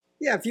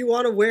Yeah, if you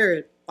want to wear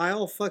it, by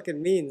all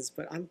fucking means.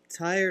 But I'm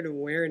tired of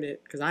wearing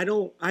it because I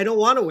don't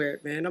want to wear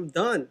it, man. I'm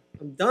done.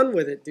 I'm done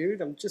with it,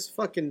 dude. I'm just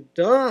fucking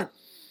done.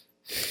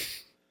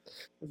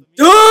 I'm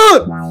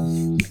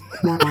done.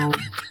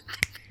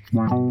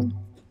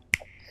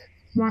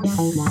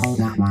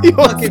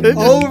 Fucking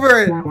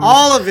over it,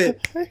 all of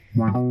it.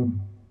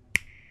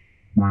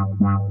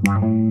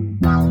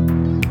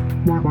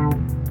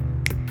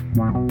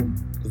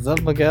 What's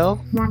up, Miguel?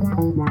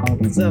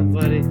 What's up,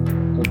 buddy?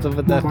 What's up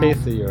with that face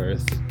of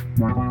yours?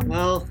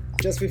 Well,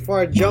 just before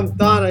I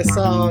jumped on, I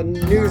saw a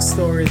news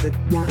story that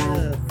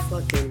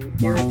fucking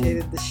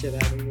irritated the shit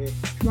out of me.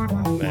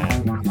 Oh,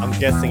 man. I'm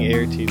guessing it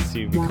irritates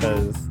you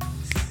because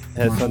it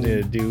has something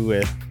to do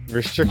with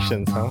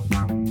restrictions, huh?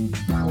 Well, you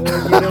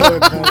know it,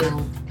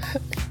 brother.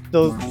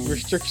 Those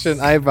restriction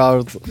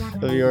eyebrows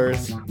of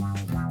yours.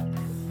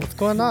 What's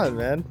going on,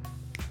 man?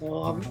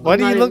 Well, Why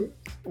do you look...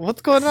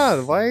 What's going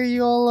on? Why are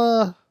you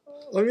all,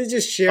 Let me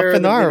just share up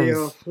in the arms?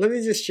 video. Let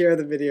me just share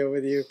the video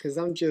with you because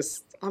I'm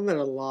at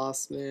a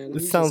loss, man.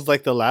 This sounds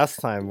like the last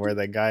time where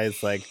the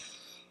guy's like,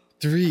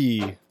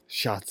 3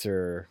 shots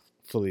are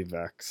fully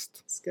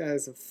vexed. This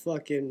guy's a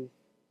fucking...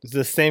 Is it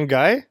the same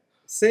guy?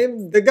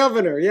 The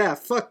governor, yeah,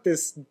 fuck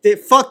this.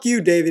 Fuck you,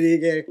 David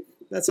Ige.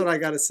 That's what I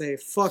gotta say.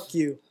 Fuck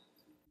you.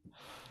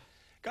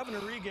 Governor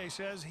Ige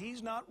says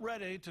he's not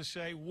ready to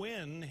say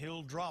when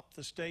he'll drop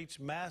the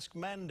state's mask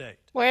mandate.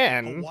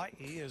 When? Hawaii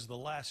is the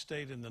last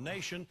state in the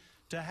nation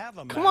to have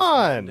a mask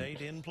mandate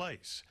in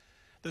place.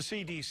 The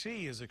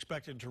CDC is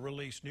expected to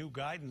release new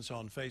guidance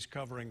on face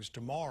coverings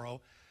tomorrow.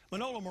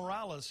 Manolo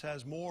Morales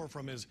has more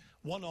from his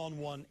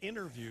one-on-one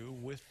interview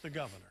with the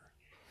governor.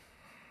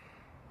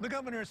 The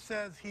governor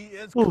says he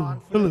is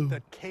confident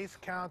that case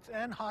counts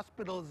and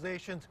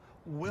hospitalizations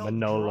will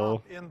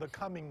drop in the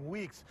coming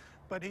weeks,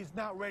 but he's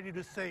not ready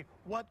to say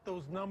what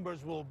those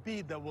numbers will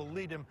be that will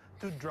lead him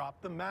to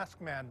drop the mask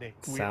mandate.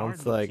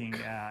 Sounds we are like... looking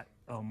at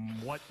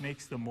what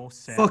makes the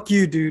most sense. Fuck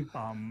you, dude.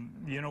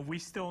 We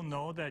still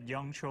know that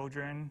young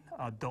children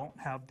don't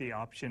have the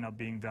option of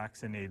being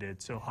vaccinated.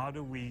 So how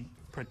do we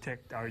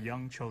protect our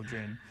young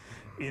children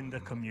in the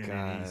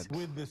communities? God.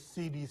 With the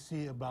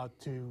CDC about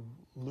to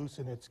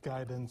loosen its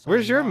guidance.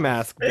 Where's your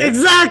mask?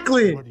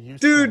 Exactly!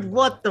 Dude,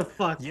 what the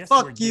fuck? Yes,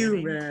 Fuck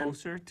you, man.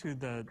 Closer to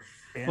the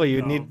end Well,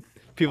 you need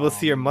people to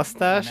see your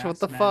mustache? What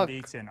the fuck?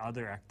 And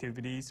other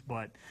activities,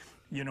 but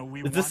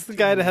we Is this the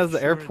guy that has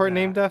the airport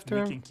named after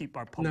him? We can keep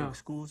our public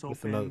schools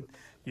open.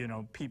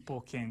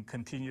 People can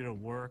continue to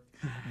work.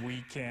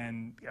 We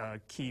can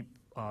keep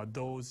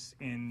those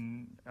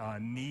in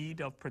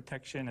need of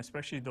protection,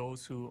 especially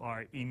those who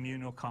are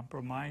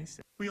immunocompromised.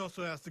 We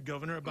also asked the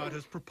governor about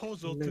his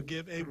proposal to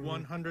give a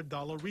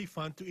 $100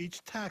 refund to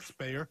each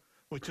taxpayer,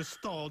 which is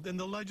stalled in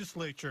the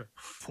legislature.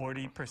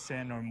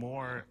 40% or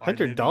more.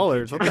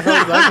 $100? What the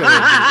hell is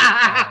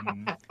that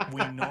going to do?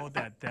 We know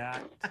that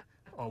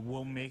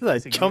will make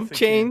is that chump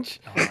change?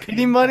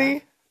 Pity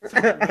money?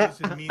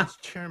 It means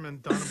Chairman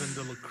Donovan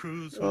de la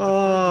Cruz.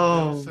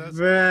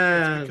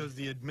 Man. It's because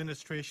the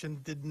administration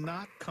did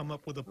not come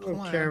up with a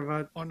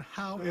plan on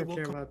how it will. I don't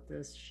care about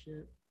this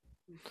shit.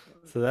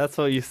 So that's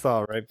what you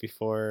saw right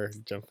before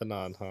jumping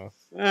on, huh?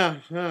 Yeah.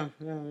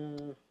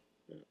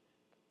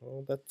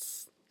 Well, that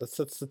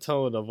sets the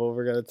tone of what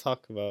we're gonna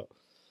talk about.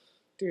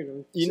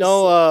 Dude,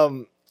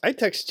 I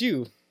texted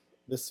you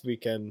this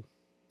weekend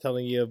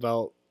telling you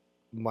about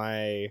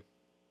my,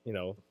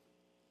 the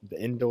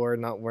indoor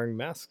not wearing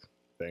mask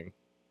thing.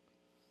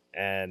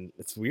 And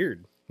it's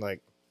weird.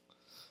 Like,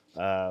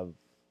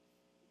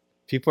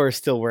 people are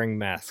still wearing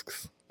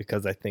masks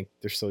because I think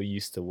they're so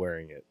used to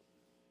wearing it.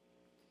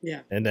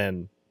 Yeah. And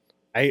then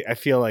I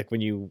feel like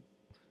when you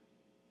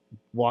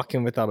walk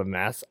in without a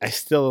mask, I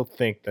still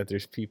think that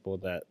there's people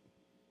that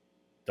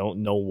don't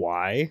know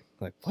why.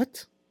 Like,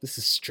 what? This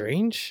is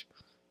strange.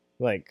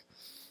 Like,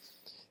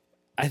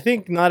 I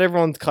think not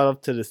everyone's caught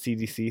up to the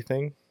CDC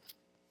thing.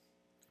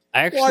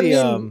 I actually,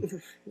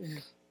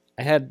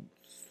 I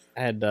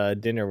had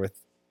dinner with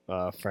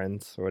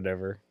friends or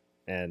whatever,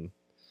 and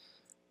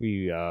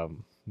we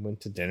went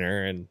to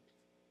dinner, and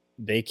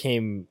they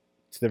came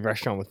to the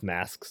restaurant with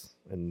masks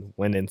and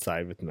went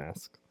inside with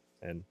masks.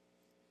 And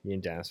me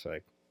and Janice were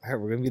like, all right,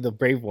 we're gonna be the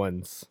brave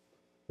ones.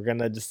 We're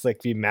gonna just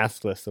like be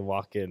maskless and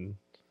walk in,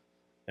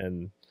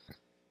 and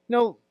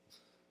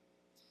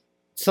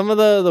some of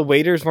the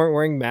waiters weren't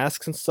wearing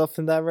masks and stuff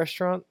in that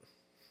restaurant.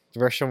 The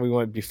restaurant we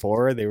went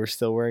before, they were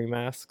still wearing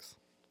masks.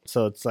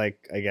 So it's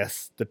like, I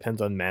guess,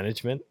 depends on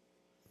management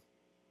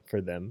for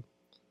them.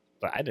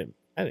 But I didn't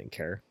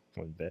care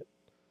one bit.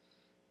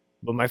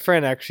 But my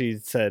friend actually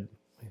said,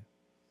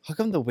 how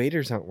come the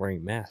waiters aren't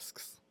wearing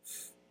masks?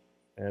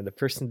 And the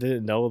person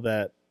didn't know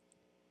that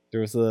there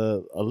was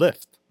a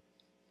lift.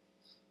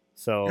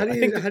 So how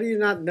do you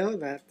not know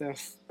that, though?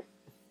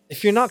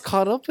 If you're not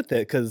caught up with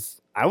it,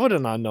 because I would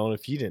have not known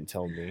if you didn't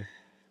tell me.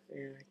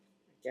 Yeah, I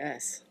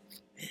guess.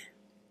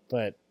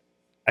 But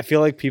I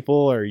feel like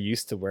people are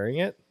used to wearing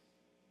it.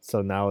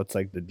 So now it's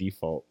like the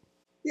default.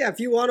 Yeah, if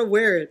you want to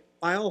wear it,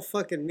 by all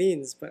fucking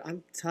means, but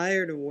I'm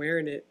tired of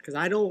wearing it because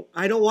I don't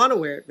want to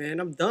wear it, man.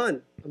 I'm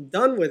done. I'm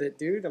done with it,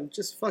 dude. I'm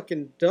just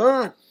fucking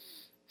done.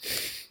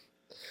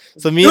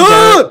 So me and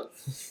John,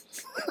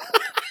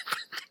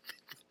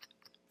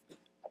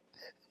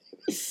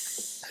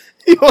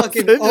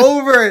 fucking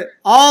over it,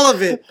 all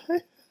of it.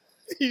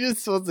 He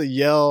just wants to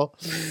yell.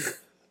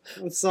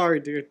 I'm sorry,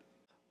 dude.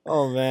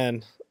 Oh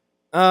man.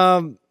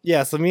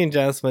 Yeah, so me and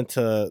Janice went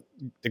to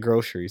the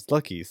groceries,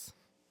 Lucky's.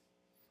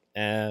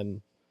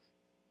 And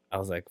I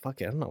was like,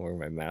 fuck it, I'm not wearing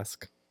my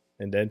mask.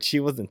 And then she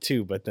wasn't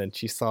too, but then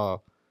she saw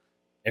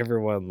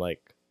everyone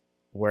like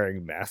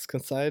wearing masks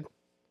inside.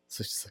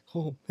 So she's like,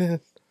 oh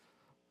man,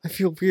 I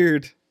feel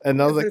weird.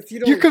 And I was like,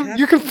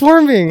 you're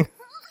conforming.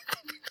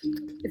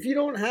 If you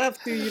don't have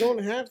to, you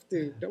don't have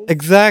to. Don't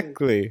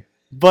exactly.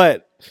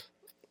 But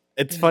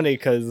it's funny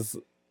because,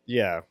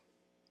 yeah.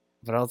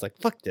 But I was like,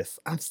 fuck this.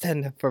 I'm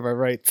standing up for my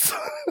rights.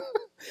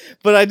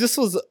 But I just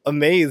was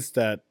amazed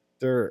that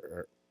there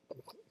are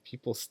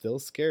people still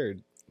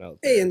scared out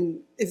there. Hey,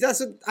 and if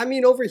that's what, I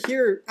mean, over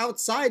here,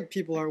 outside,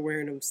 people are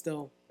wearing them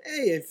still.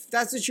 Hey, if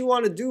that's what you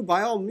want to do,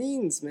 by all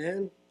means,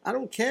 man. I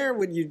don't care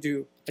what you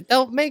do. But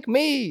don't make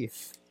me.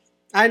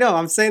 I know.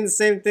 I'm saying the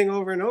same thing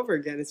over and over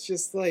again. It's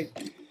just like,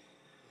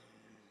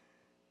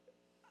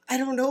 I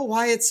don't know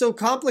why it's so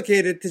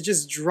complicated to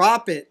just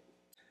drop it.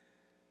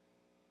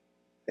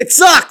 It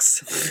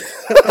sucks.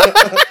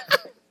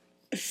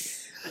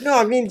 No,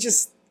 I mean,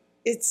 just,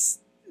 it's,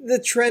 the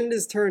trend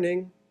is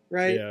turning,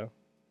 right? Yeah.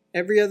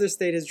 Every other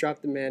state has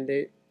dropped the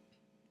mandate.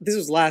 This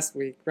was last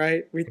week,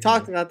 right? We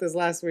talked about this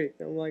last week.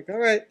 I'm like, all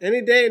right,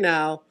 any day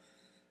now,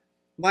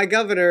 my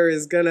governor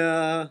is going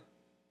to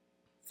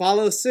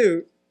follow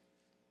suit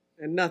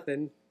and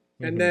nothing.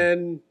 And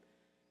then,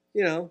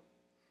 you know,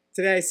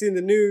 today I seen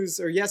the news,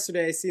 or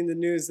yesterday I seen the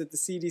news that the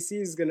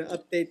CDC is going to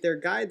update their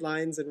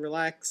guidelines and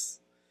relax,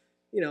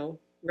 you know,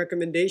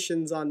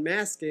 recommendations on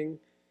masking.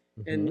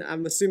 And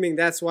I'm assuming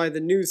that's why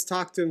the news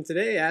talked to him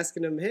today,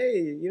 asking him,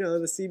 hey, you know,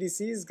 the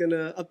CDC is going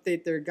to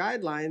update their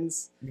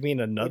guidelines. You mean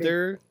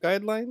another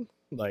guideline?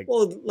 Like,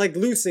 well, like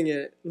loosening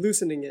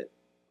it,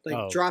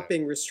 like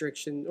dropping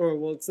restriction, or,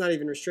 well, it's not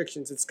even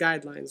restrictions, it's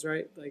guidelines,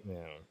 right? Like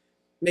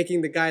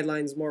making the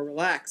guidelines more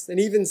relaxed. And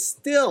even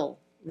still,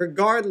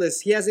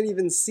 regardless, he hasn't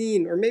even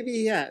seen, or maybe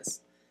he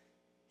has,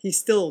 he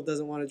still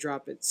doesn't want to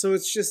drop it. So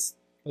it's just...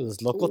 Is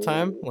this local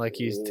time? Like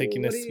he's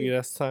taking his sweet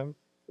ass time?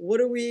 What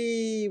are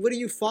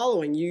you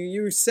following?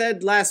 You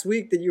said last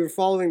week that you were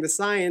following the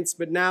science,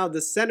 but now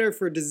the Center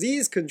for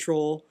Disease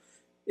Control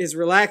is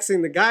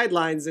relaxing the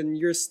guidelines and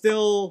you're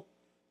still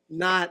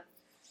not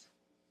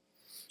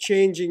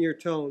changing your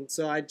tone.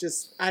 So I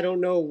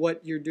don't know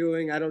what you're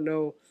doing. I don't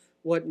know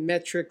what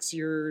metrics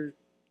you're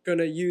going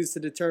to use to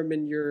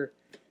determine your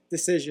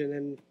decision.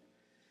 And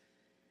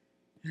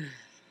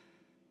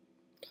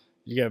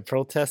you got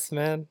protests,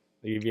 man?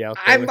 You be out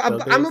there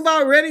I'm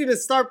about ready to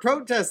start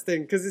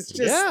protesting because it's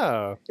just.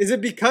 Yeah. Is it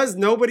because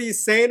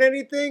nobody's saying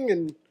anything?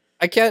 And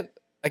I can't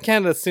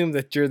assume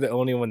that you're the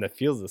only one that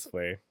feels this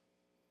way.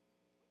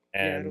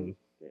 And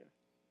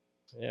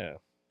yeah.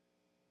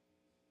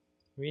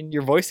 I mean,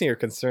 you're voicing your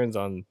concerns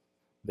on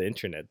the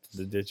internet,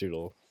 the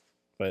digital,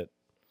 but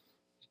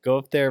go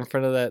up there in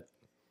front of that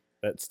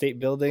state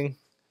building.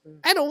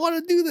 I don't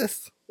want to do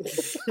this.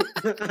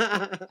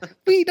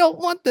 We don't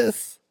want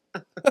this.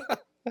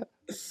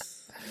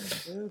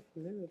 Yeah,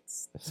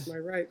 it's my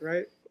right?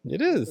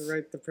 It is the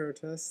right to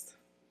protest.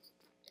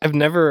 I've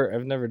never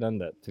done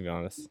that, to be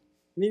honest.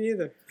 Me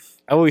neither.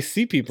 I always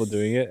see people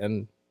doing it,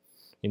 and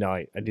you know,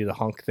 I do the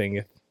honk thing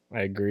if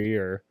I agree,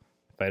 or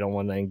if I don't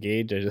want to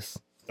engage, I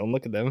just don't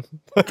look at them.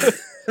 But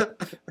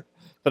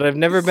I've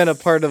never been a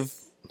part of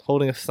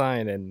holding a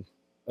sign and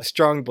a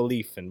strong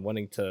belief in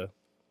wanting to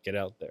get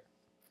out there.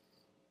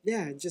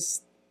 Yeah,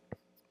 just.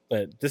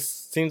 But this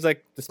seems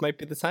like this might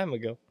be the time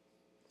ago.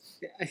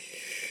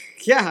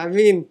 Yeah, I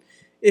mean,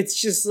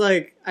 it's just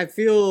like I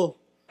feel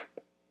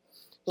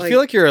like... You feel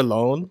like you're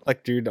alone?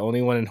 Like you're the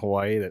only one in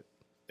Hawaii that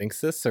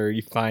thinks this? Or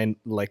you find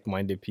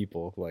like-minded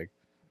people? Like,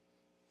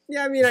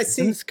 yeah, I mean,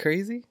 isn't this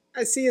crazy?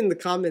 I see in the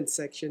comments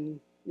section,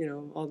 you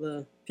know, all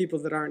the people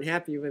that aren't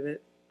happy with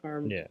it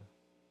are,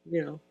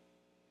 you know,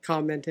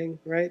 commenting,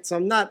 right? So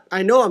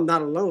I know I'm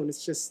not alone.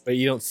 It's just... But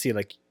you don't see,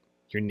 like,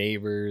 your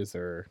neighbors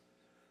or,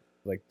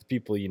 like, the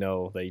people you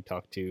know that you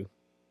talk to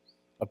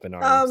up in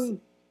arms?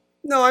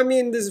 No, I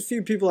mean, there's a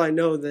few people I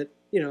know that,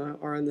 you know,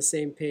 are on the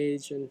same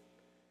page, and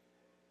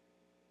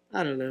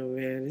I don't know,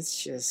 man.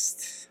 It's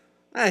just,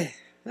 I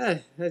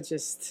don't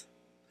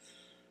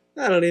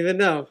even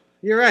know.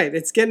 You're right.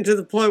 It's getting to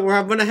the point where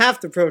I'm going to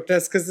have to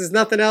protest because there's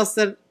nothing else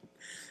that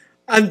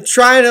I'm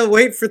trying to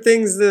wait for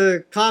things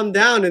to calm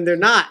down, and they're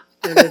not.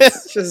 And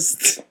it's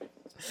just...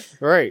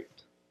 Right.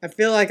 I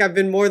feel like I've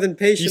been more than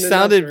patient. You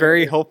sounded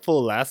very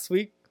hopeful last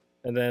week,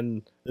 and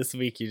then this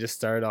week you just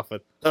started off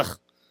with, ugh,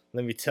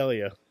 let me tell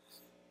you.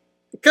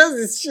 Because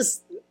it's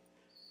just,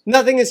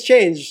 nothing has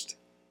changed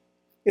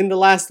in the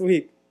last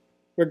week,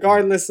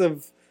 regardless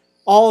of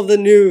all the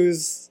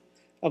news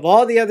of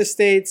all the other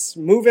states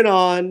moving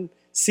on,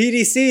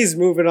 CDC's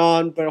moving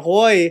on, but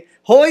Hawaii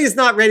is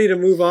not ready to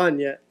move on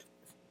yet.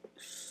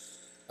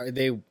 Are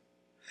they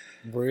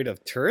worried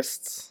of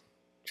tourists?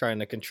 Trying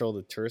to control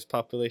the tourist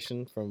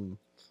population from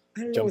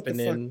jumping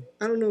in?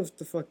 I don't know what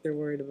the fuck they're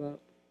worried about.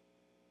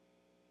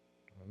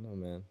 I don't know,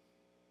 man.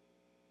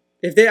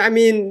 If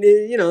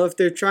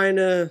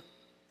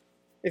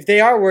they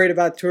are worried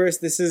about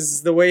tourists, this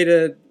is the way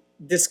to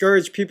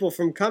discourage people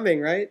from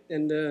coming, right?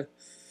 And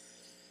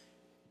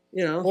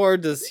Or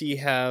does he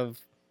have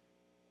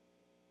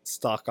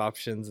stock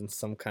options in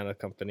some kind of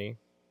company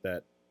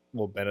that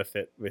will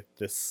benefit with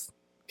this,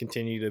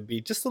 continue to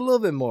be just a little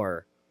bit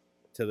more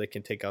till they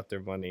can take out their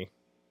money,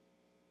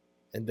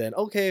 and then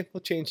okay,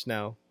 we'll change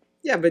now.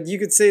 Yeah, but you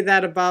could say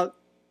that about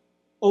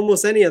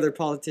almost any other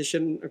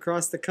politician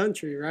across the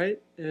country, right?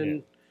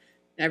 And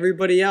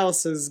everybody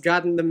else has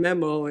gotten the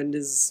memo and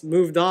has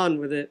moved on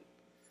with it.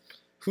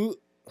 Who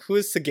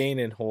is to gain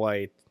in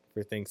Hawaii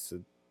for things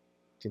to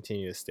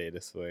continue to stay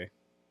this way?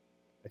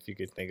 If you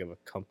could think of a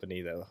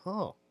company that,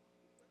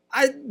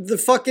 the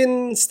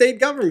fucking state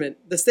government.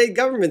 The state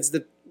government's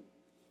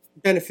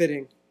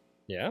benefiting.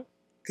 Yeah.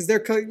 Because they're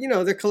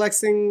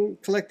collecting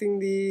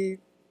the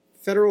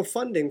federal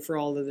funding for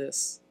all of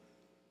this.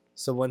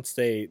 So once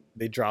they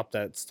drop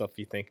that stuff,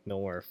 you think no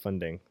more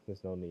funding.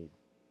 There's no need.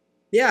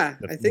 Yeah,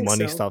 I think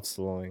money so. stops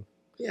flowing.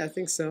 Yeah, I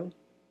think so.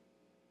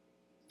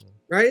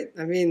 Right?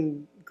 I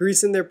mean,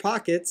 greasing their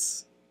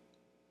pockets.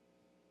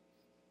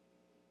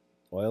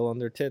 Oil on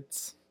their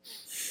tits.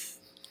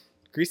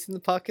 Grease in the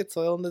pockets,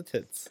 oil on the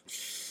tits.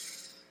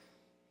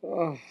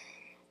 Oh.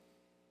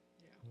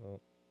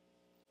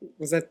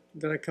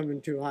 Did I come in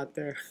too hot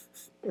there?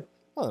 I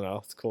don't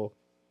know. It's cool.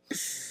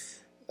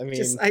 I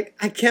mean,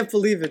 I can't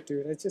believe it,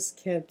 dude. I just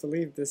can't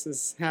believe this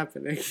is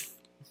happening.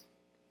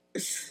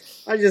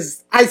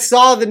 I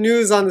saw the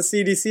news on the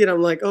CDC and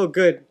I'm like, oh,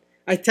 good.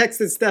 I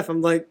texted Steph.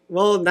 I'm like,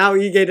 well, now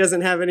Ige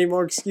doesn't have any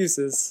more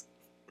excuses.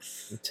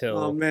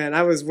 Oh, man.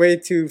 I was way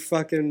too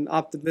fucking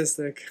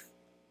optimistic.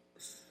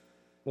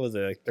 What was it,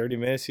 like 30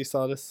 minutes you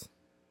saw this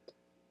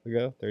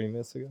ago? 30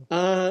 minutes ago?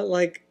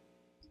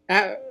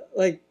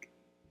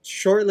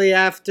 Shortly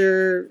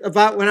after,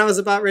 about when I was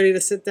about ready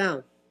to sit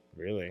down.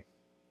 Really?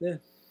 Yeah.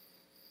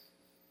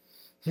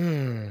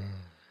 Man.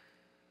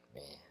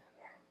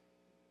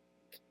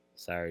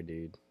 Sorry,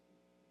 dude.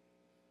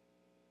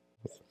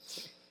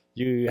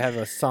 You have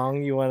a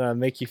song you want to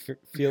make you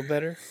feel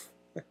better?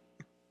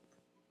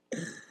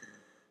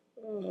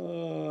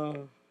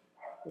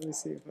 Let me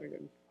see if I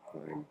can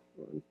find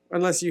one.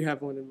 Unless you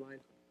have one in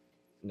mind.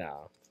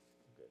 No.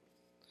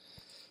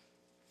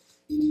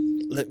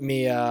 Let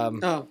me,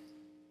 Oh.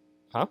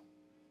 Huh?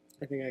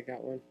 I think I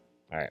got one.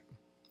 All right.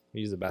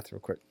 Use the bathroom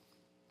quick.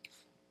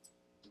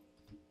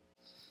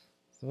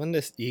 So when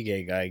this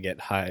Ige guy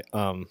get high,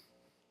 become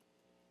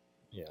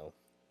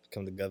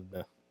the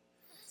governor.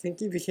 I think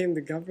he became the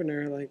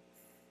governor like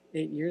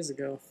 8 years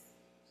ago.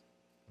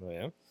 Oh,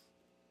 yeah?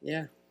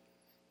 Yeah.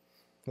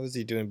 What was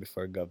he doing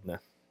before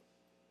governor?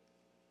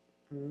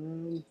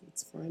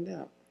 Let's find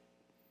out.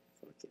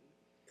 Fucking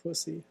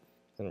pussy.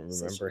 I don't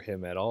remember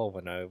him at all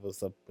when I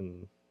was up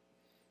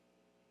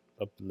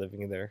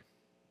living there.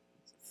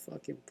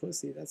 Fucking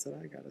pussy, that's what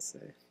I gotta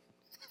say.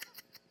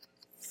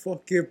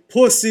 Fucking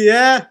pussy,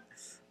 eh?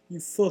 You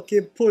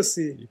fucking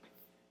pussy.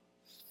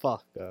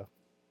 Fuck,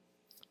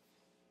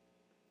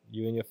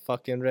 you and your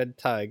fucking red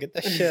tie. Get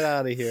that shit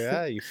out of here,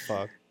 huh, you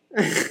fuck.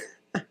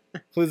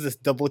 Who's this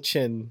double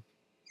chin?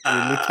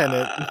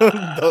 Lieutenant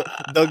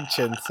Doug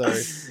Chin,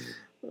 sorry.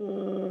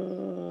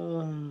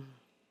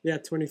 Yeah,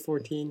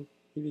 2014.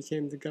 He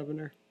became the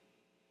governor.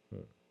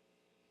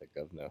 The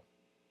governor.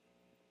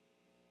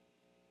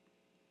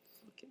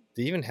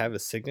 Do you even have a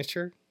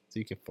signature so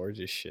you can forge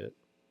his shit?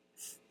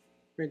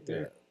 Right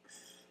there.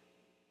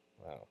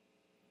 Yeah. Wow.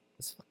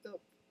 That's fucked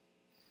up.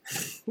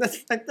 That's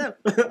fucked up.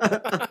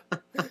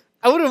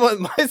 I wouldn't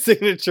want my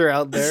signature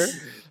out there.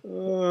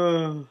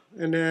 And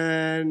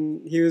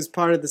then he was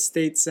part of the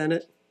state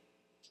senate.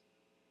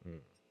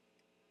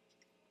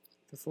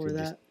 Before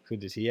that. Who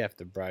did he have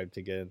to bribe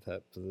to get into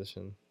that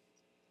position?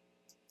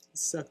 He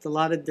sucked a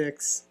lot of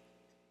dicks.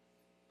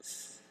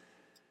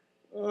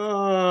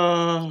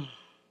 I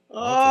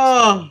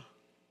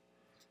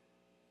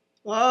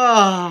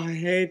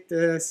hate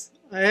this.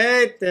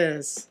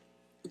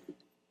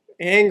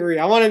 Angry.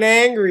 I want an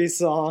angry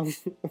song.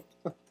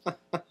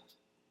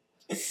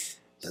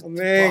 I'm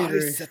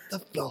angry.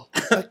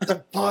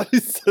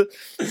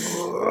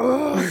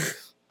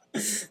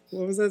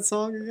 What was that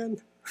song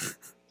again?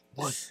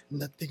 What?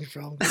 Nothing's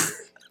wrong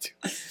with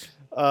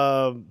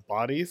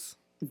Bodies?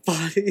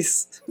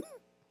 Bodies.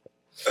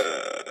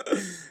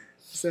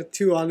 Is that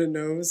too on the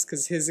nose?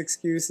 Because his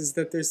excuse is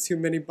that there's too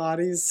many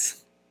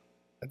bodies.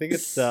 I think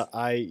it's the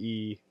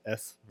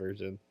IES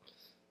version.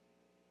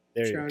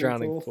 There you go.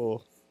 Drowning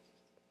Pool.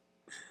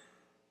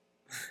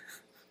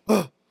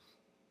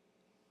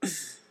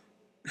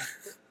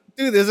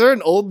 Dude, is there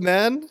an old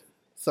man?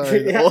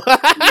 Sorry. Yeah.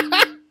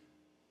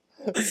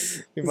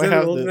 You might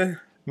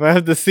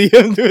have to see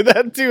him do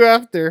that too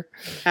after.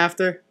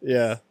 After?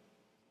 Yeah.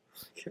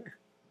 Okay.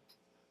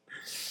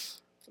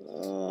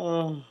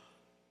 Oh,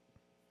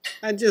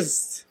 I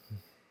just,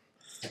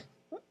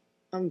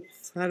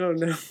 I don't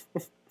know.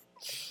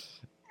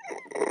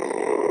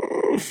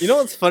 You know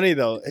what's funny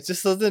though? It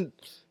just doesn't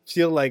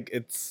feel like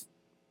it's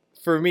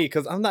for me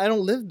because I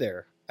don't live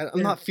there.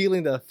 I'm not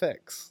feeling the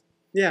effects.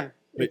 Yeah,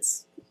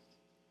 it's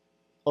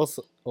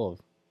also. Oh,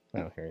 I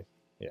don't hear it.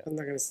 Yeah, I'm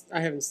not gonna.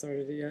 I haven't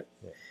started it yet.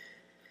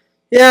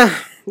 Yeah,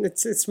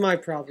 it's my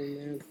problem,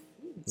 man.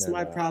 It's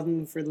my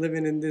problem for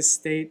living in this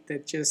state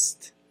that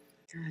just.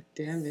 God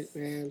damn it,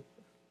 man.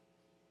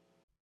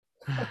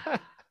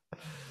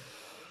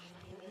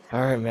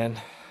 All right, man.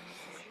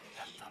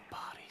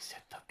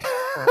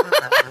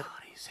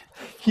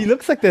 He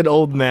looks like that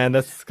old man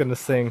that's gonna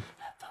sing.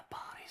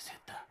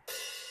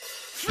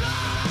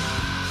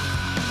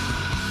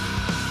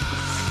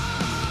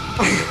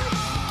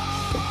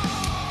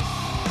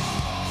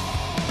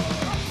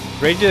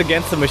 Rage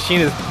Against the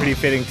Machine is pretty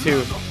fitting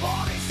too.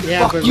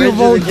 Yeah, fuck, but you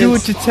won't do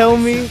what you tell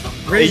me.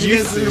 Rage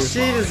Against the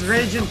Machine is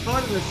raging for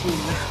the machine.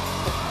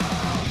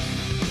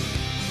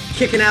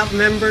 Kicking out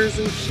members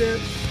and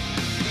shit.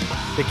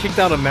 They kicked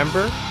out a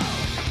member?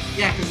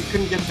 Yeah, because he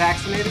couldn't get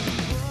vaccinated.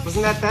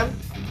 Wasn't that them?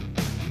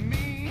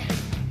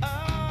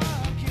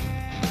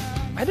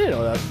 I didn't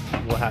know that's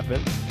what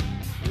happened.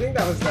 I think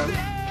that was them.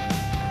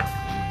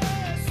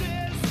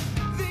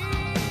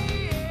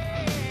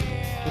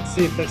 Let's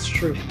see if that's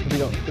true. Here we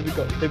go. Here we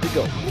go. Here we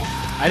go.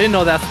 I didn't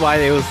know that's why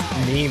it was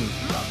meme.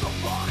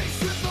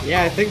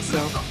 Yeah, I think so.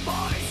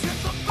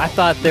 I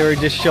thought they were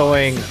just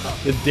showing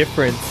the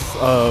difference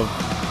of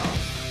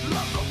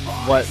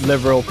what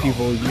liberal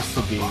people used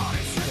to be.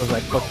 I was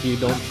like, fuck you,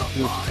 don't do what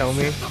you tell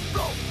me.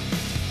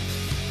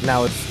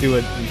 Now it's do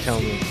what you tell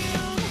me.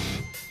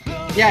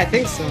 Yeah, I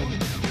think so.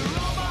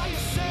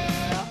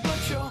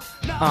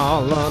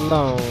 All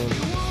alone.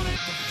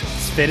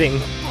 It's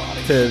fitting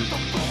to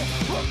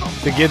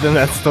give them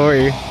that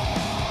story.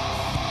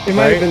 It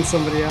might have been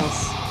somebody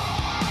else.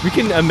 We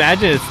can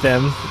imagine it's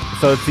them,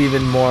 so it's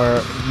even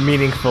more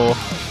meaningful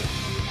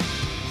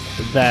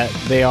that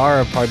they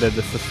are a part of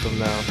the system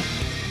now.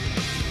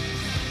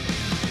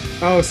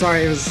 Oh,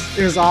 sorry, it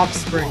was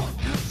Offspring.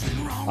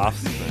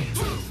 Offspring.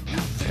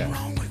 Okay.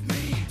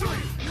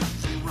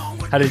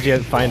 How did you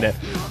find it?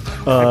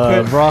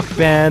 Rock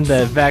band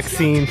that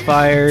vaccine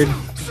fired.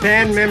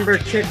 Band member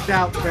kicked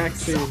out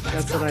vaccine.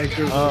 That's what I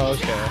googled. Oh,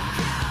 okay.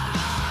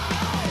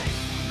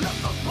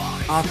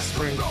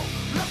 Offspring.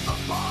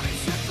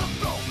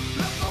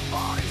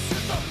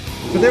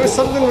 But there was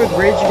something with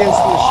Rage Against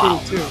the Machine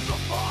too.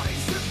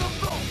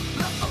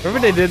 Remember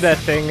they did that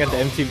thing at the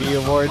MTV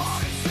Awards,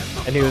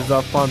 and he was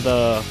up on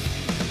the.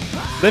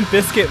 Then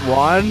Bizkit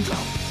won,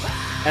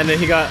 and then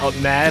he got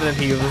mad, and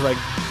he was like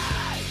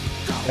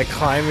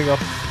climbing up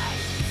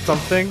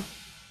something.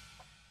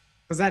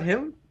 Was that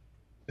him?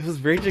 It was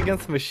Rage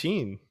Against the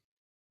Machine.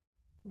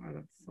 What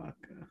the fuck?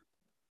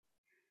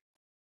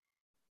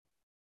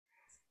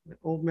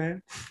 Old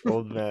man.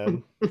 Old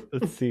man.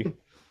 Let's see.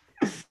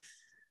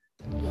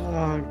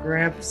 Oh,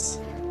 Gramps.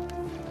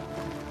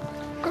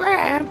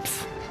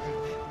 Gramps.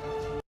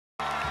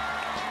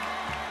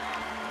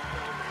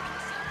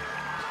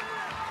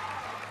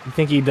 You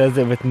think he does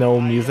it with no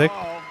music?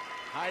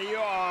 Hi, you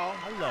all.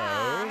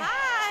 Hello.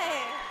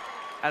 Hi.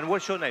 And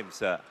what's your name,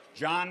 sir?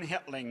 John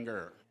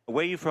Hetlinger.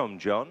 Where are you from,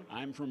 John?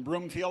 I'm from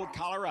Broomfield,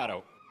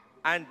 Colorado.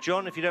 And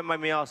John, if you don't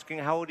mind me asking,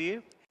 how old are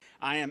you?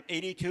 I am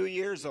 82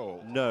 years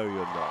old. No, you're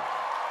not.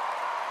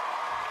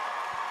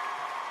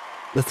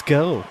 Let's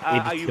go.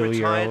 Are you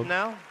retired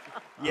now?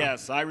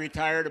 Yes, I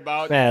retired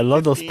about. Man, I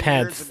love those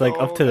pants, like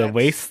up to the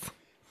waist.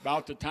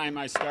 About the time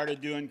I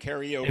started doing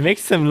karaoke. It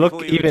makes him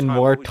look even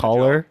more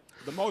taller.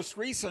 The most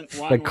recent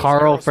one like was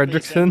Carl aerospace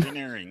Fredrickson.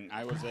 Engineering.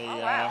 I was a.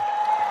 Wow.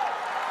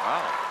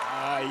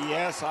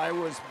 Yes, I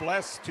was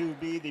blessed to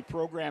be the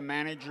program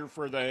manager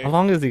for the. How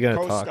long is he gonna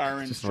CoStar talk?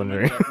 Just instrument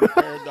wondering. that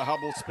repaired the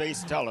Hubble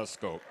Space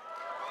Telescope.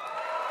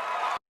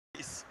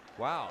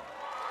 Wow.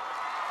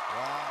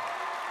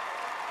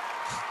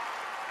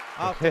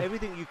 After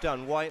everything you've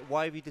done, why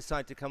have you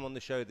decided to come on the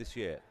show this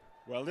year?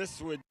 Well,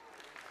 this would.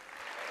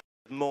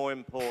 More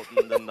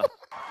important than the.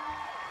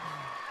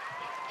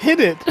 Hit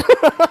it.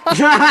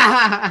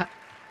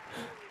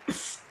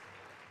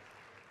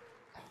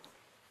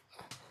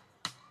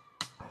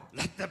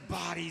 Let the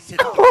bodies hit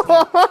the floor.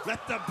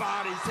 Let the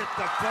bodies hit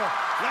the floor.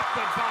 Let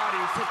the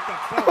bodies hit the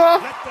floor.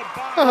 Let the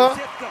bodies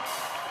hit the.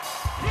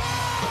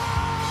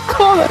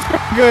 Oh, that's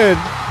pretty good.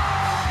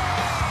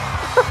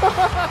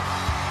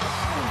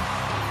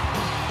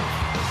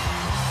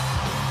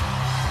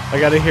 I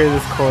gotta hear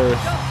this chorus.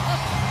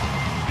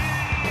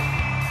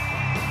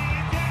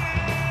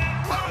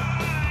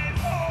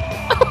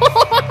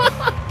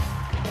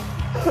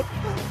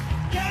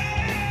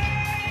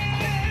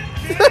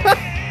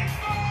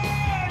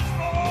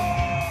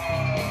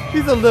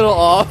 He's a little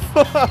off.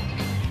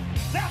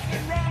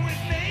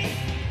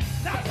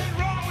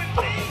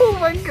 Oh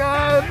my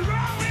god.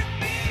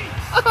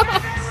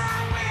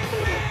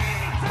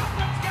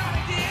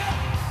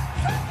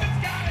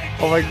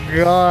 Oh my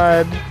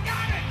god.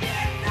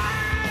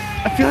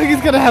 I feel like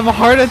he's gonna have a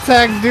heart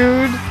attack,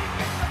 dude.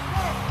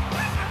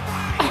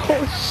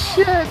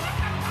 shit!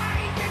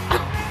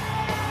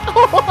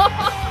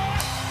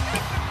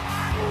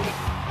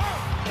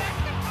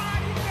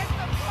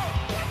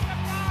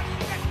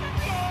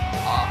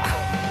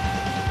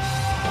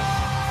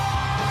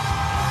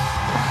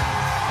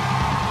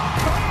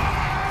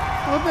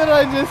 What did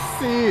I just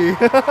see?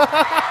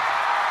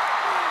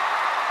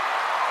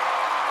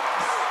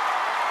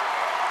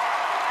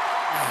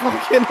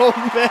 Fucking old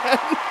man.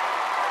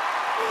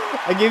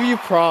 I give you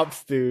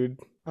props, dude.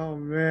 Oh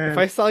man. If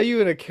I saw you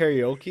in a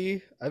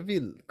karaoke, I'd be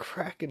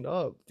cracking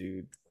up,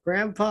 dude.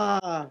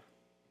 Grandpa.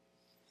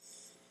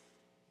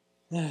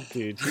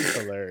 Dude, he's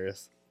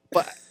hilarious.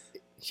 But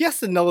he has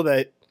to know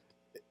that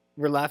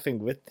we're laughing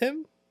with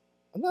him.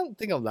 I don't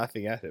think I'm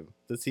laughing at him.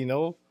 Does he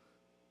know?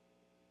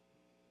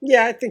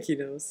 Yeah, I think he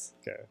knows.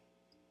 Okay.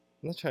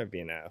 I'm not trying to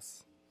be an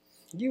ass.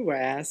 You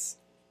ass.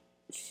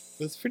 It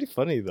was pretty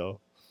funny,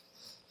 though.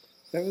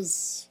 That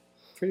was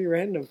pretty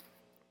random.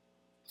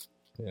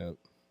 Yeah.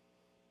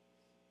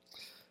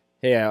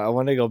 Hey, I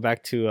want to go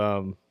back to,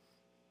 I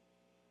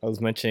was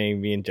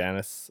mentioning me and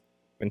Janice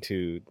went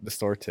to the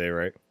store today,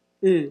 right?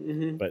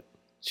 Mm-hmm. But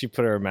she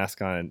put her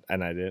mask on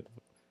and I did.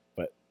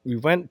 But we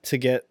went to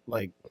get,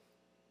 like,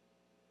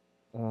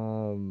 I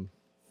don't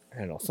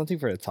know, something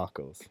for the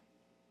tacos.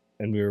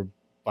 And we were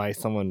by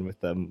someone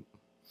with the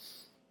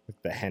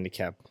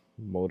handicap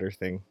motor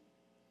thing.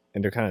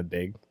 And they're kind of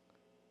big.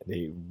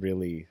 They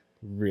really,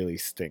 really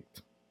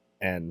stinked.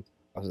 And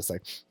I was just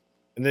like,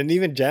 and then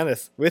even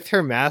Janice, with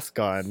her mask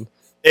on,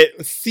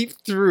 it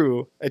seeped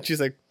through. And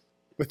she's like,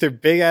 with her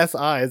big ass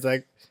eyes,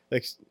 like I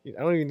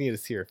don't even need to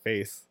see her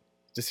face.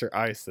 Just her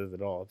eyes says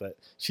it all. That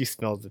she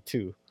smells it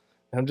too.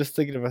 And I'm just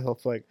thinking to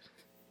myself, like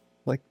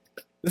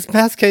this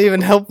mask can't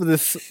even help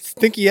this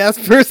stinky ass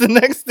person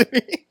next to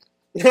me.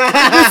 It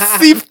just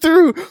seeped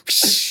through.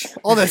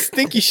 All that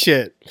stinky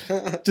shit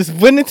just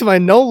went into my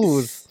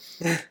nose.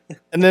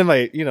 And then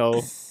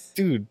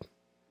dude,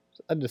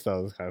 I just thought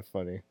it was kind of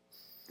funny.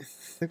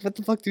 Like, what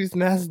the fuck do these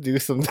masks do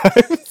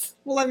sometimes?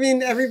 Well, I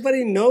mean,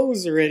 everybody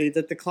knows already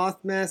that the cloth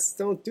masks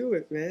don't do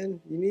it,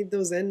 man. You need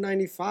those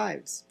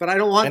N95s. But I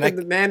don't want them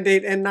to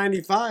mandate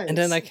N95s. And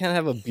then I can't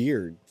have a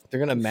beard. They're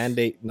going to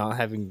mandate not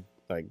having,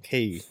 like,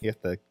 hey, you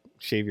have to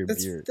shave your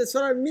beard. That's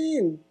what I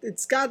mean.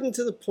 It's gotten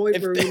to the point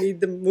where we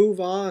need to move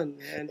on,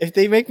 man. If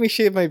they make me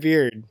shave my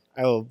beard,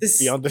 I will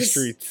be on the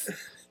streets.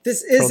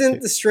 This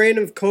isn't the strain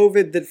of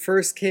COVID that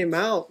first came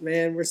out,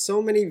 man. We're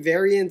so many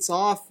variants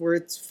off where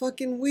it's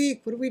fucking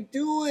weak. What are we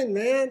doing,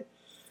 man?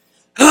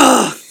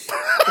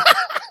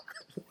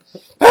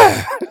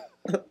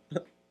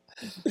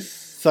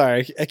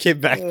 Sorry, I came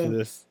back to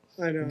this.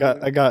 I know.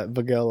 I got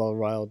Miguel all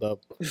riled up.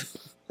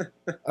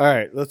 All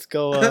right, let's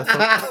go.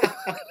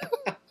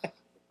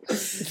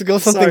 Let's go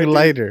something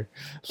lighter.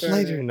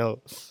 Lighter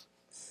note.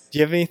 Do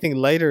you have anything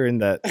lighter in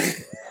that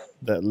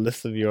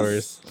list of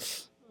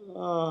yours?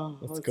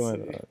 What's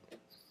going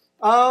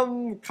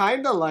on?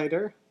 Kind of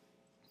lighter.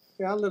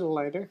 Yeah, a little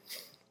lighter.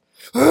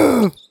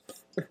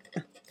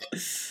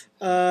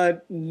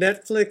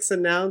 Netflix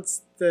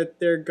announced that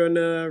they're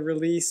gonna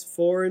release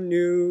 4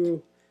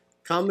 new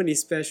comedy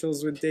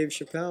specials with Dave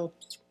Chappelle.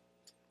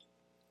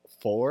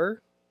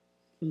 4?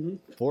 Mm-hmm.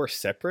 4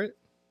 separate?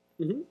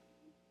 Mm-hmm.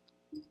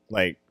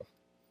 Like.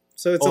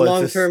 So it's a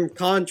long-term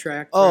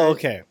contract. Oh, right?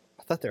 Okay.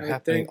 I thought they're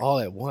happening all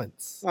at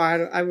once. I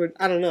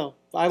don't know.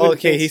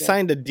 Okay, he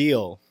signed a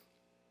deal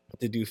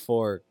to do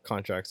 4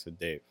 contracts with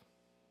Dave.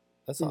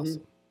 That's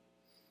awesome.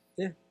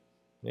 Yeah.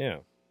 Yeah.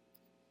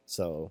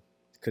 So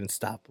couldn't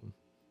stop him.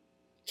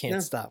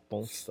 Can't stop,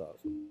 won't stop.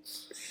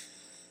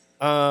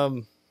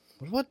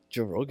 What about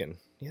Joe Rogan?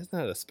 He hasn't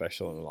had a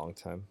special in a long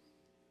time.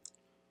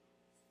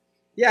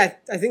 Yeah,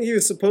 I think he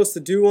was supposed to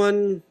do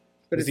one,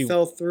 but it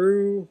fell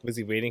through. Was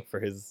he waiting for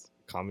his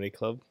comedy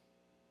club?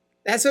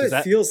 That's what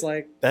it feels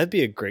like. That'd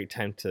be a great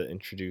time to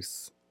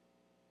introduce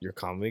your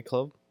comedy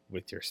club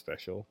with your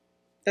special.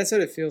 That's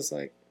what it feels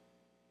like.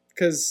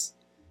 Because,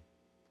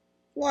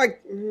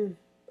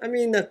 I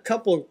mean, a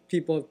couple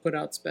people have put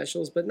out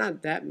specials, but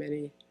not that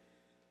many.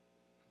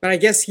 But I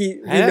guess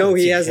he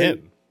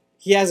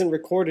hasn't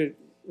recorded,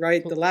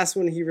 right? The last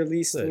one he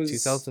released was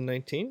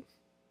 2019.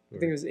 I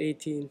think it was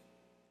 18.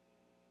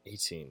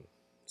 18.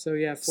 So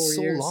yeah, 4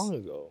 years. So long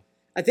ago.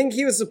 I think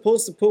he was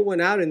supposed to put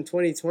one out in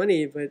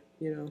 2020, but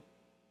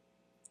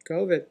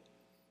COVID.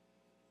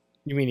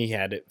 You mean he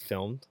had it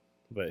filmed?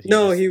 But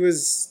he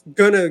was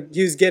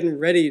getting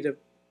ready to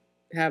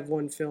have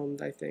one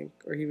filmed, I think.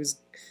 Or he was,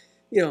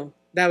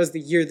 that was the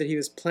year that he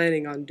was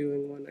planning on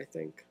doing one, I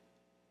think.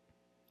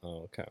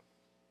 Oh, okay.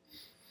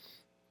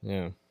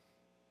 Yeah.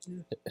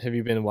 Have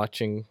you been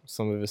watching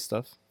some of his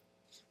stuff?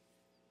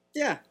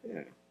 Yeah.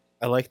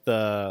 I like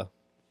that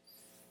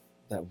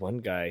one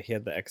guy. He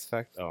had the X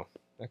Factor. Oh,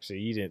 actually,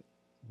 you didn't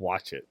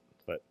watch it,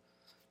 but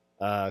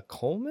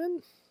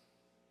Coleman?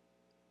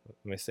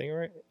 Am I saying it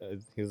right?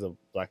 He was a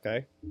black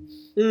guy.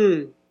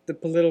 The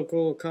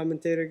political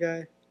commentator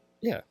guy.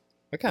 Yeah,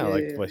 I kind of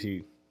liked what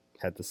he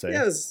had to say.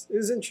 Yeah, it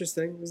was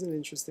interesting. It was an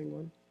interesting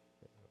one.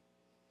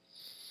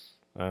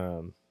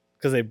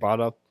 Because they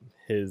brought up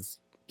his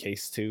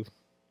case too,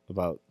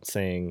 about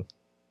saying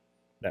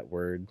that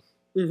word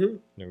Mm-hmm.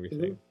 and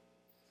everything.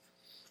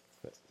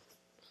 But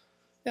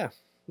yeah, it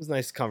was a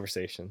nice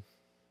conversation.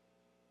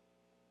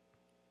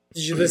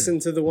 Did you listen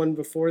to the one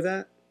before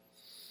that?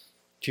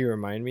 Can you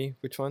remind me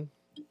which one?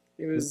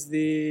 It was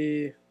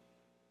the...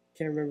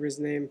 Can't remember his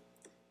name.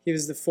 He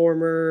was the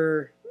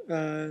former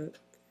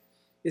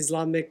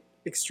Islamic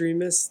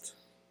extremist.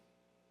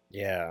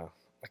 Yeah,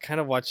 I kind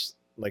of watched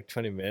like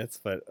 20 minutes,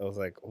 but I was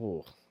like,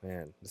 oh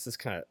man, this is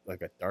kind of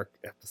like a dark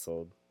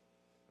episode.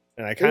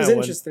 And I It kind was of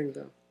interesting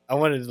though, I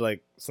wanted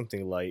like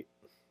something light.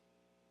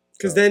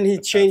 because So, then he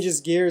that's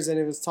changes gears and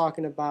it was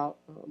talking about.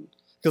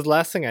 Because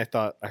last thing I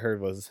thought I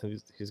heard was he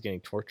was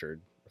getting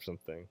tortured or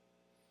something.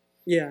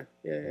 Yeah.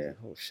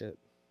 Oh shit,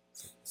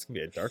 it's gonna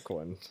be a dark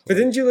one. But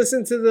didn't you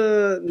listen to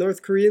the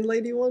North Korean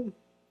lady one?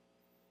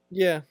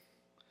 Yeah.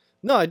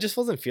 No, I just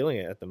wasn't feeling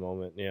it at the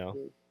moment. You know.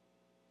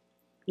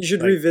 You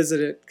should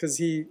revisit it because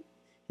he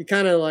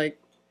kind of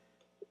like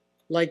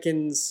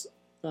likens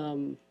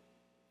some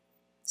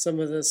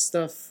of the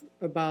stuff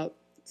about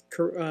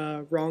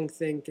wrong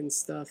think and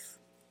stuff.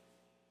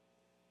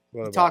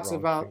 What He talks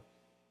about.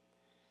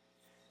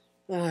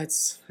 I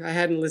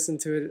hadn't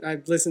listened to it.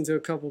 I've listened to a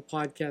couple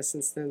podcasts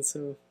since then,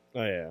 so.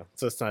 Oh yeah,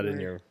 so it's not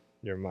in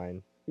your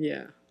mind.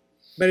 Yeah,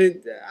 but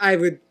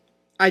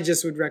I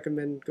just would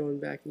recommend going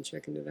back and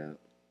checking it out.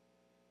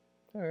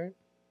 All right,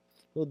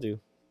 we'll do.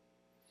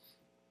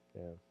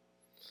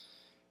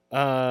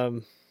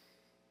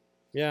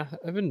 Yeah,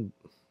 I've been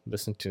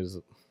listening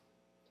to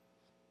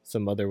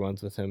some other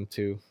ones with him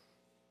too.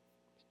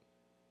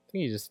 I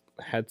think he just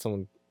had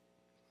someone.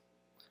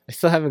 I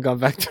still haven't gone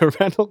back to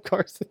Randall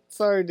Carson.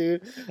 Sorry,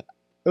 dude.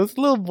 It was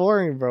a little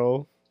boring,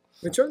 bro.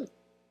 Which one?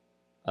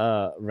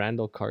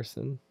 Randall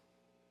Carson.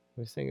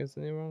 Am I saying his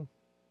name wrong?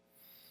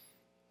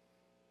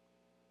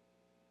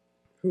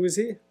 Who is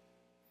he?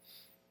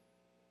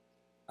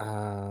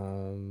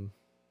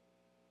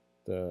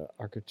 The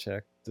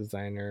architect,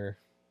 designer.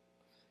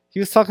 He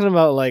was talking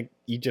about like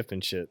Egypt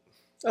and shit.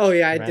 Oh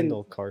yeah,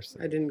 Randall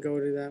Carson. I didn't go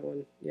to that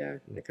one. Yeah,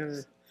 I kind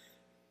of.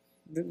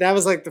 That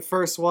was like the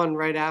first one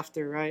right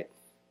after, right?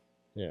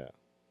 Yeah.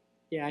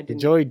 Yeah, I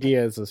didn't. Joey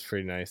Diaz was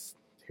pretty nice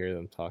to hear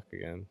them talk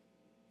again.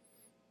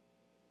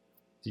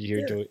 Did you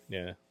hear Joey?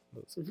 Yeah,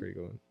 that was a pretty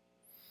good one.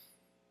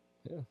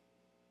 Yeah.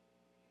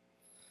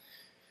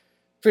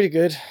 Pretty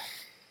good.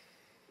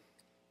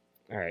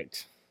 All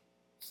right.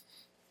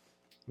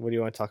 What do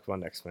you want to talk about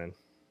next, man?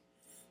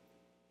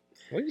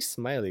 Why are you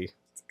smiley?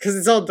 Because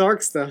it's all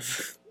dark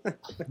stuff.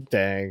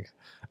 Dang.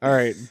 All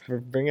right,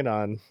 bring it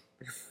on.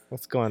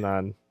 What's going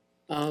on?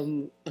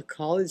 A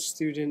college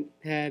student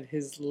had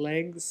his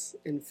legs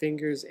and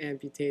fingers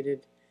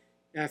amputated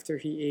after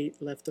he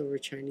ate leftover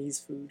Chinese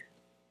food.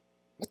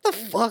 What the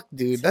fuck,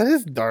 dude? That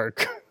is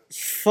dark.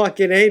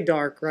 Fucking A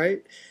dark,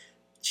 right?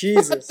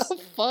 Jesus. What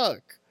the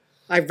fuck?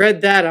 I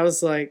read that. I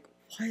was like,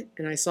 what?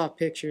 And I saw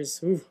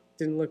pictures. Ooh,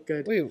 didn't look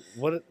good. Wait,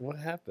 what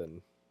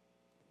happened?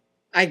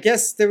 I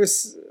guess there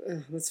was.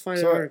 Let's find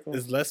an article.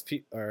 Is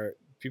are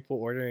people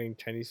ordering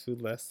Chinese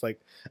food less? Like,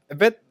 I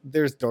bet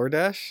there's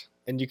DoorDash,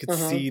 and you could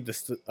see the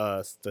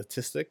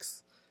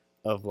statistics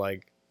of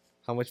like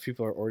how much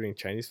people are ordering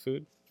Chinese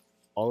food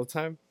all the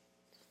time,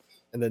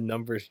 and the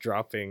numbers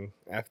dropping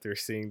after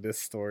seeing this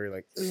story.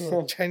 Like,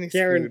 Chinese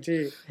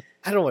guarantee. Food.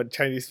 I don't want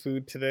Chinese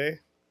food today.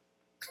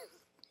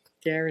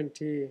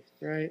 Guarantee,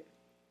 right?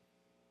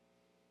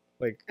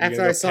 Like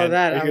after I saw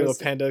that, I was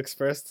Panda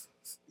Express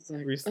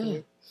like, recently.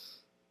 Oh,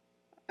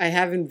 I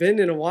haven't been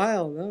in a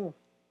while,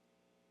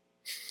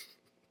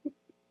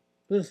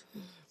 no.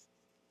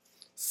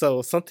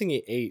 So something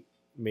he ate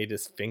made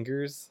his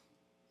fingers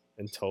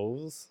and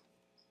toes.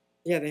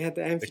 Yeah, they had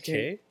to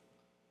amputate.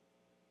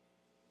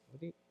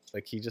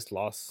 Like he just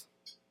lost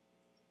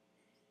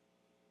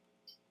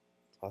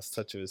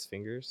touch of his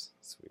fingers.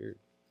 It's weird.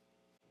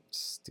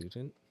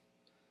 Student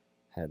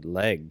had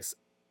legs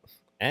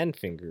and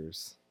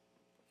fingers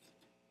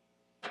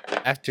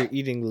after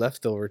eating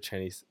leftover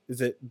Chinese.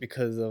 Is it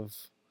because of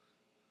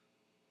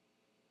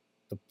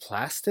the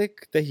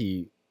plastic that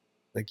he,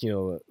 like, you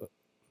know,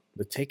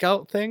 the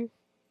takeout thing?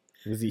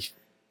 Was he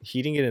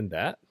heating it in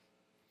that?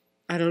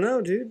 I don't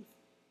know, dude.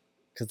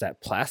 Because that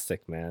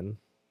plastic, man.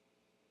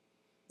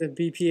 The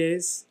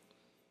BPAs?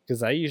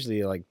 Because I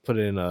usually like put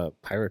it in a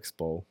Pyrex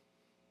bowl,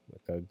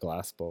 like a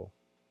glass bowl,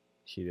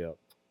 heat it up.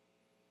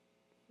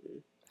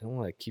 I don't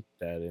want to keep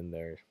that in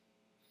there.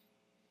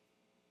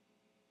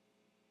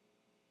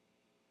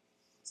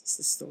 Is this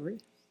the story?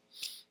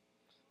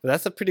 But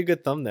that's a pretty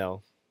good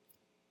thumbnail.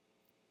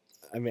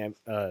 I mean,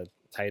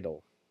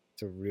 title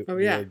to reel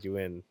you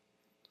in.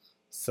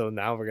 So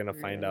now we're gonna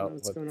find out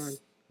what's going on.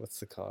 What's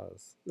the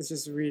cause. Let's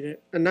just read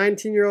it. A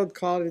 19-year-old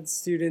college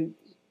student.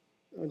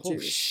 Oh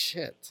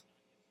shit!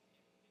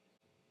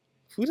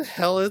 Who the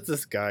hell is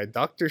this guy?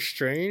 Doctor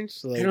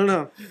Strange? Like... I don't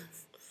know.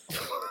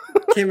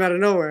 Came out of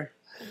nowhere.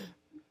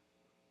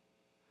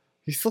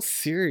 He's so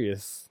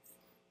serious.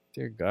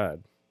 Dear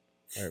God.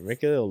 All right,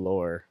 make it a little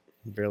lower.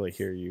 I can barely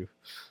hear you.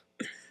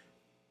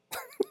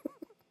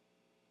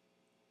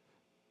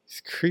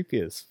 He's creepy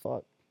as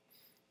fuck.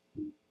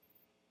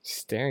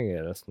 Staring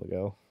at us,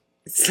 Miguel.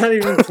 It's not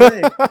even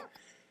playing.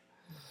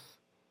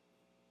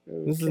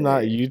 This is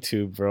not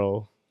YouTube,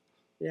 bro.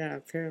 Yeah,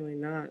 apparently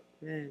not.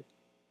 Man,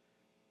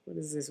 what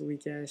is this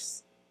weak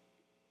ass?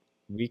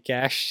 Weak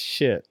ass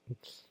shit.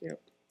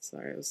 Yep.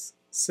 Sorry, I was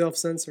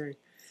self-censoring.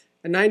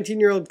 A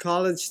 19-year-old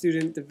college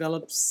student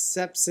developed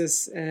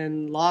sepsis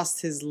and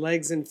lost his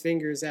legs and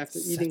fingers after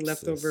eating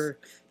leftover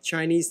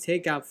Chinese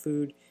takeout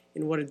food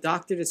in what a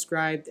doctor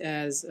described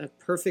as a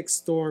perfect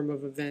storm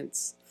of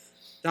events.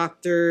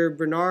 Dr.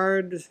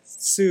 Bernard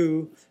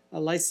Su,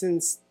 a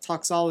licensed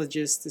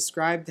toxologist,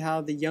 described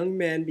how the young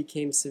man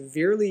became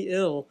severely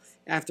ill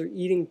after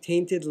eating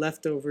tainted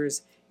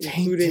leftovers,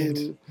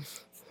 including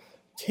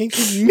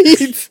tainted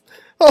meat.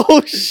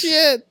 Oh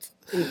shit!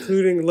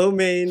 Including lo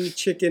mein,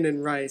 chicken,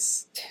 and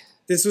rice.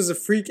 This was a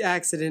freak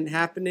accident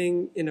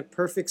happening in a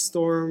perfect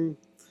storm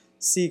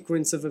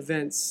sequence of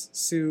events,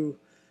 Su,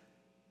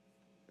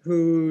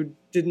 who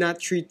did not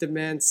treat the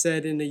man,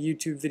 said in a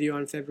YouTube video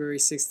on February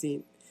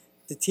 16th.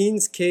 The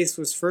teen's case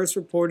was first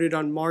reported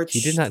on March 21st.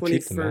 He did not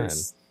treat the man.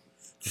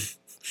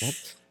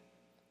 What?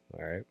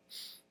 All right.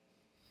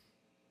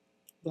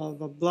 Blah,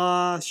 blah,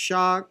 blah.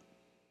 Shock.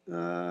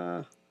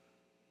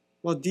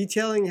 While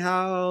detailing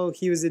how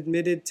he was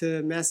admitted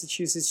to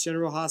Massachusetts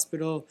General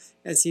Hospital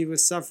as he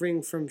was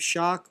suffering from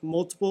shock,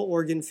 multiple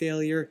organ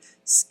failure,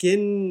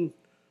 skin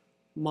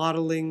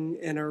mottling,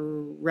 and a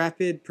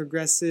rapid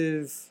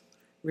progressive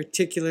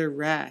reticular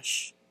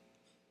rash.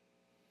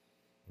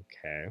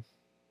 Okay.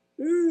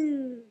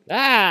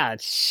 Ah,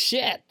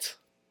 shit.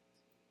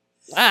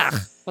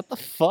 Ah, what the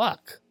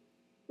fuck?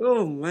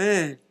 Oh,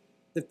 man.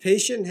 The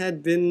patient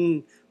had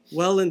been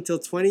well until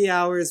 20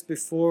 hours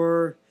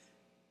before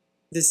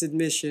this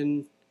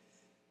admission,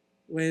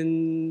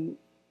 when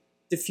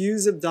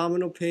diffuse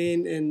abdominal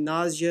pain and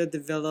nausea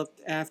developed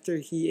after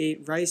he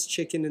ate rice,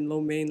 chicken, and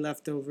lo mein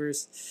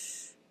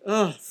leftovers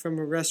from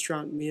a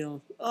restaurant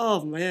meal.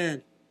 Oh,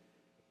 man.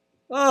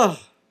 Oh,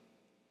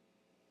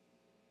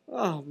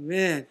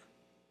 man.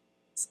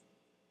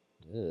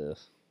 Ugh.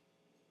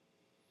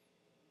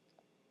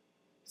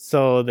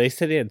 So they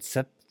said he had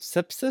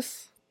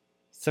sepsis?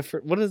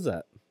 What is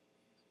that?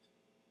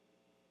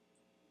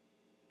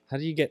 How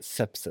do you get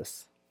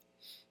sepsis?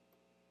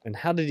 And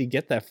how did he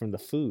get that from the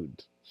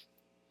food?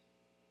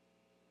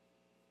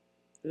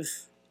 Ugh.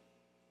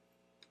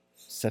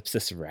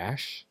 Sepsis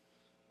rash?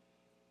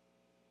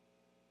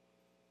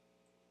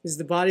 Is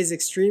the body's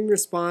extreme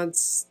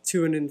response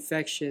to an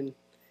infection.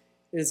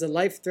 It is a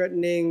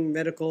life-threatening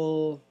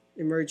medical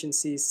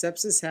emergency.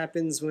 Sepsis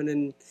happens when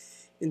an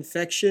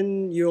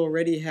infection you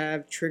already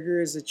have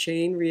triggers a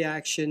chain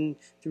reaction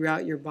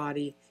throughout your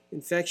body.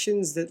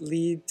 Infections that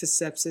lead to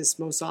sepsis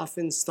most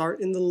often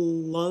start in the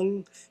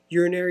lung,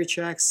 urinary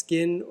tract,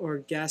 skin, or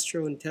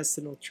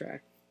gastrointestinal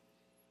tract.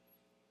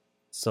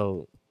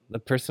 So the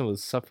person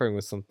was suffering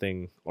with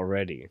something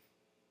already.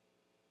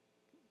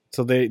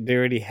 So they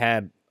already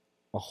had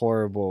a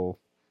horrible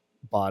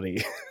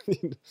body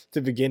to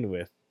begin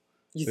with.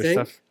 You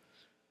think?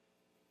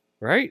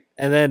 Right?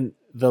 And then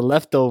the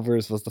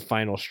leftovers was the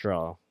final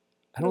straw.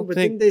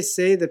 Didn't they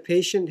say the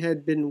patient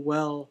had been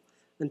well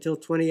until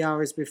 20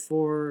 hours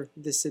before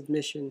this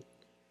admission?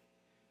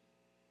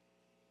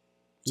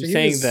 You're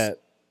saying that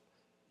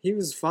he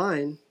was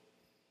fine.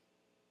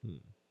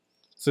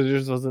 So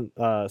there wasn't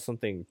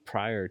something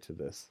prior to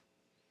this.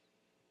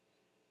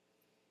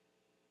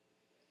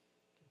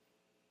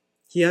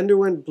 He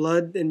underwent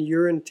blood and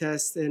urine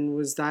tests and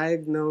was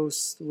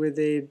diagnosed with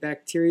a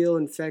bacterial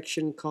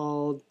infection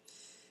called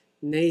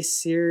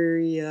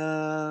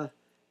Neisseria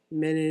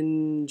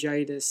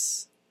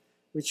meningitis,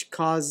 which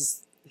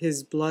caused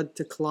his blood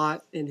to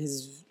clot and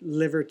his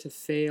liver to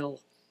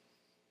fail.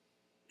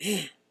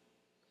 Man.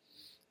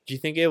 Do you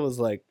think it was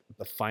like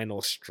the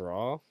final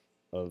straw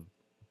of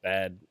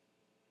bad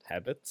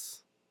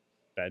habits,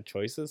 bad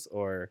choices,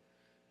 or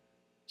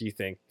do you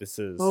think this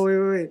is... Oh,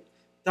 wait.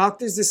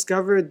 Doctors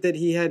discovered that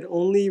he had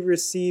only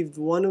received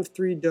 1 of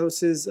 3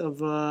 doses of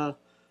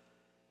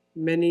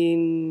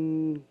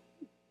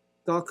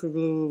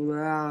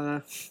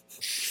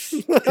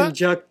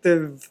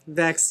conjunctive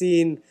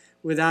vaccine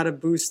without a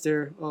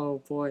booster. Oh,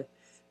 boy.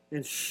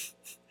 And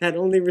had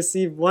only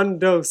received 1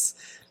 dose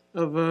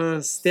of a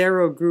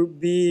stero group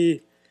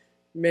B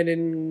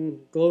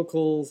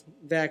meningococcal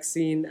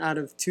vaccine out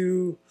of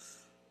 2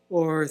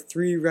 or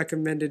 3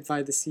 recommended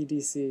by the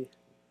CDC.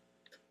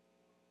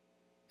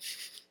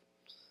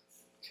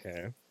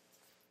 Okay.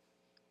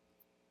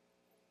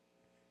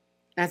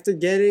 After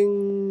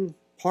getting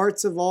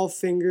parts of all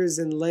fingers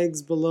and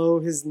legs below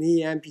his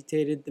knee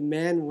amputated, the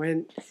man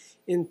went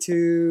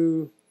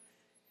into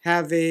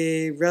have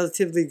a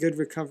relatively good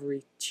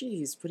recovery.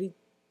 Jeez, but he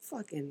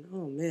fucking,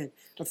 oh man.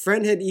 A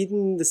friend had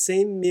eaten the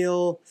same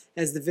meal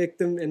as the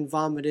victim and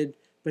vomited,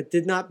 but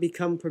did not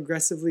become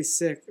progressively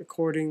sick,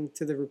 according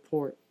to the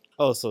report.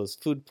 Oh, so it's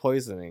food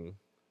poisoning,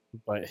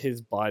 but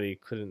his body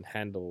couldn't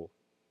handle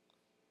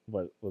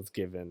what was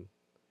given.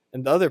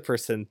 And the other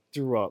person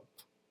threw up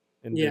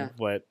and did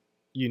what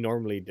you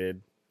normally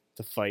did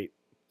to fight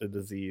the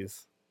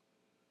disease.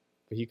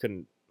 But he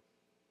couldn't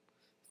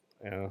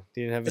Yeah,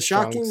 didn't have The a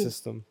strong shocking-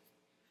 system.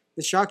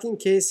 The shocking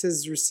case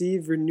has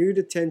received renewed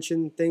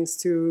attention thanks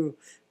to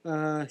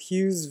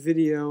Hughes'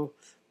 video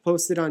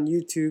posted on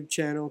YouTube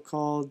channel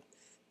called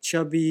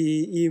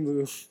Chubby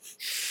Emu,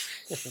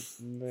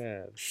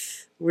 Man.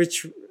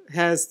 which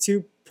has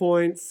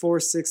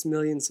 2.46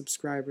 million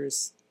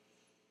subscribers.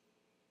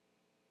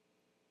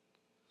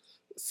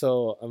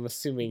 So I'm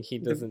assuming he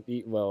doesn't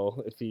eat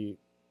well if he...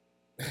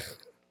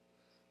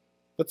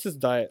 What's his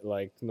diet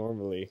like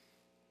normally?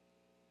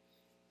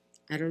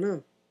 I don't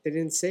know. They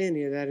didn't say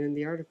any of that in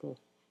the article.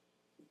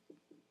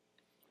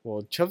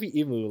 Well, Chubby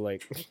Emu,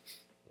 like...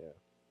 yeah,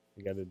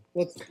 you gotta...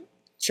 Well,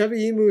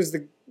 Chubby Emu is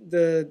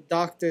the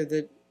doctor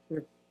that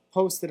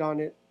posted on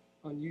it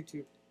on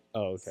YouTube.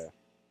 Oh, okay.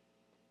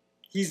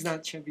 He's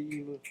not Chubby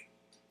Emu.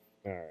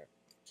 Alright.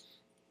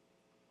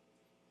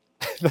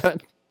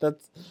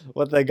 That's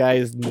what that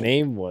guy's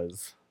name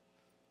was.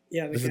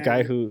 Yeah, This is a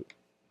guy who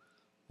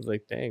was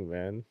like, dang,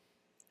 man.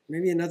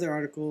 Maybe another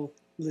article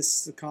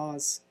lists the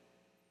cause.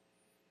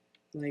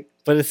 Like,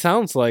 but it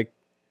sounds like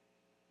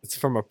it's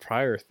from a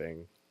prior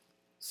thing.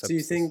 So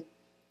you think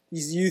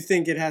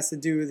it has to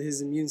do with his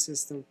immune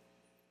system?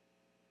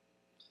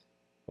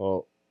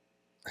 Well,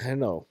 I don't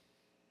know.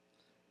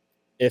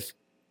 If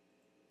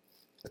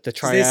the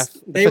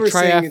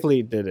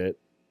triathlete did it,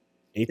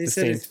 ate the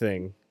same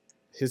thing,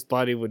 his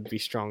body would be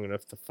strong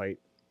enough to fight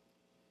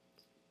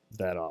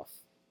that off.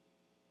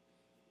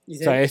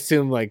 So I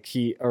assume like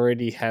he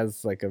already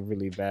has like a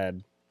really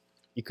bad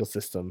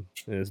ecosystem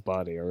in his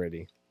body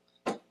already.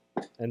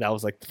 And that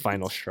was like the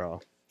final straw.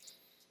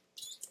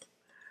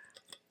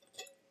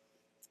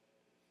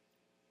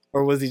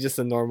 Or was he just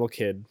a normal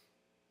kid?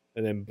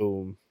 And then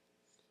boom.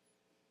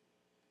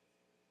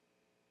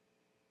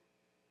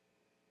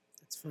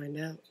 Let's find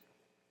out.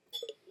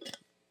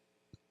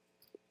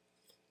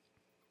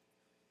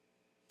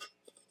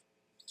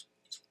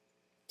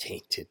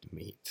 Tainted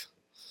meat.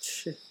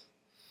 Shit.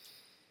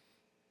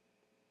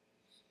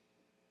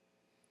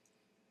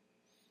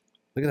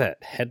 Look at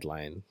that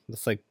headline.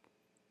 That's like...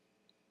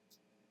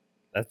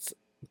 That's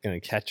gonna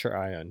catch your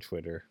eye on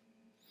Twitter.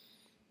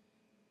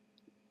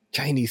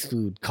 Chinese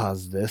food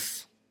caused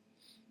this.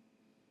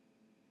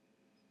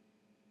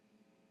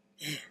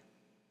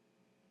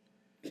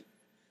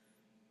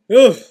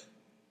 Ugh.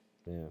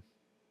 Yeah.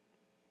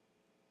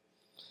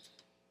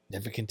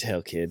 Never can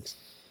tell, kid.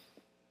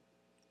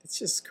 It's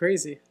just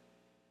crazy.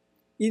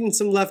 Eating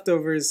some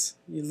leftovers,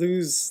 you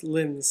lose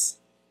limbs.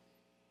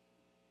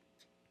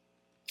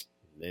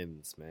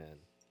 Limbs, man.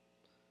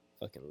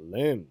 Fucking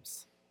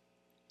limbs.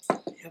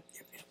 Yep.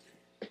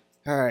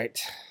 All right.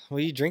 What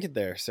are you drinking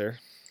there, sir?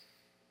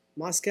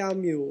 Moscow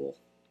Mule.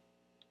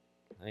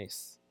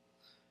 Nice.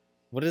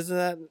 What is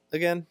that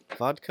again?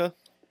 Vodka?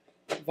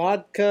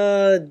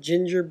 Vodka,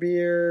 ginger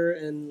beer,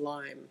 and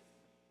lime.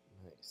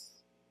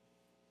 Nice.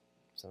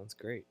 Sounds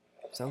great.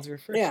 Sounds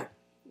refreshing.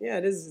 Yeah,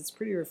 it is. It's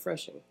pretty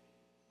refreshing.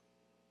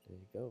 There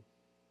you go.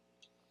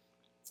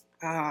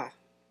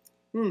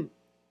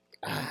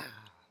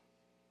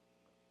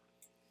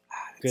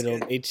 Good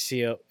old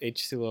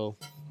H2O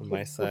on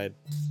my side.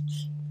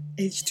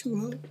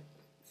 H2O.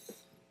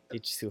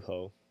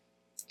 H2O.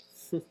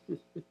 All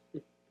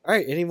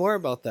right. Any more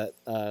about that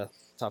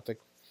topic?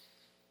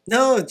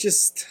 No, it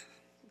just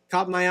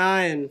caught my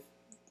eye and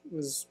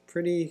was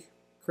pretty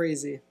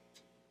crazy.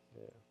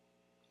 Yeah.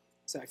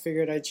 So I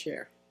figured I'd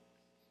share.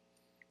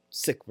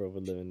 Sick world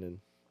we're living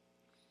in.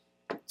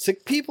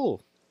 Sick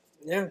people.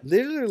 Yeah.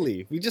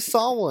 Literally. We just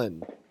saw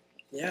one.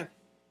 Yeah.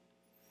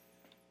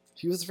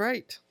 He was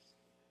right.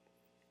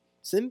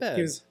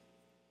 Sinbad.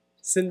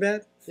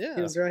 Sinbad? Yeah.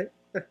 He was right.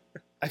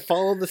 I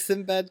followed the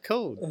Sinbad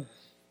code.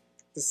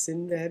 The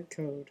Sinbad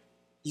code.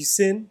 You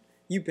sin,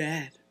 you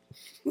bad.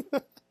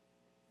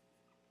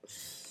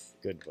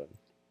 Good one.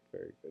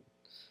 Very good.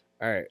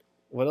 All right.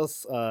 What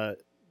else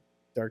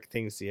dark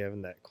things do you have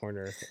in that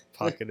corner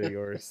pocket of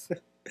yours?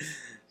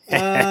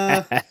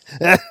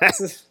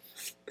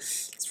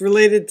 It's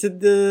related to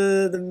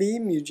the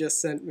meme you just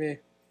sent me.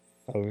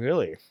 Oh,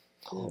 really?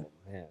 Oh,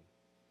 man.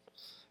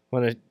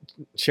 Want to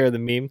share the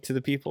meme to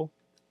the people?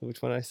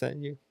 Which one I sent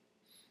you?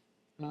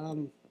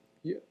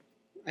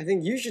 I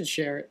think you should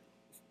share it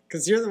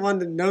because you're the one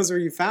that knows where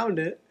you found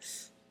it.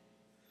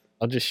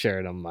 I'll just share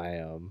it on my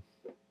phone.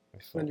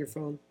 On your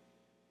phone.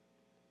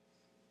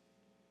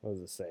 What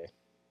does it say?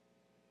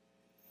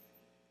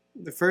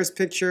 The first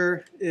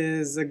picture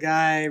is a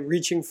guy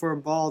reaching for a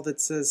ball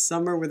that says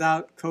 "Summer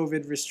without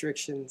COVID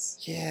restrictions."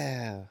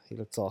 Yeah, he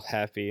looks all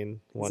happy and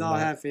he's all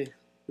happy.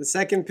 The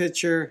second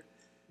picture,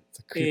 it's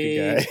a creepy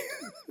guy.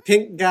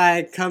 Pink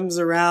guy comes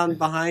around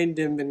behind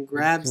him and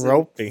grabs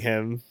roping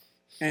him.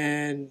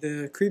 And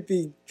the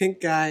creepy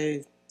pink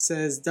guy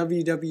says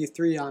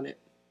WW3 on it.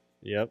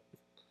 Yep.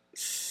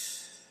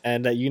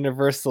 And that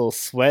universal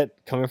sweat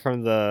coming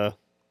from the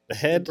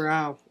head. The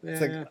brow. Yeah,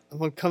 it's like,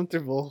 I'm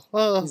uncomfortable.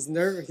 Oh. He's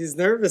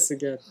nervous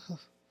again.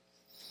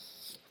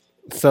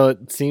 So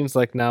it seems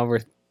like now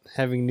we're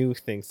having new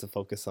things to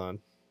focus on.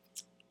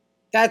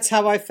 That's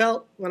how I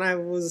felt when I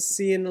was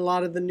seeing a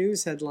lot of the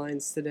news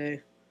headlines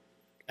today.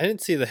 I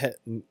didn't see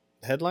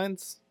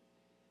headlines.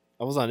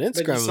 I was on you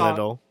Instagram a saw it.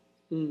 little,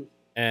 Mm.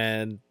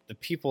 and the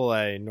people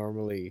I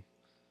normally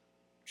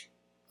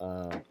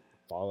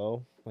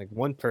follow, like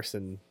one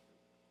person,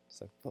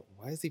 was like,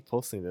 "Why is he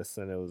posting this?"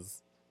 And it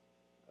was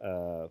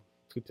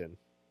Putin,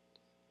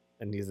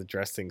 and he's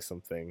addressing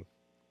something,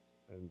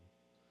 and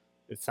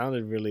it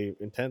sounded really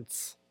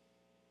intense.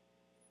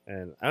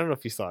 And I don't know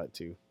if you saw it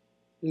too.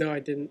 No, I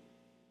didn't.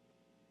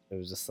 It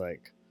was just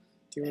like,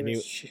 Do you want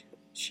to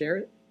share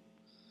it?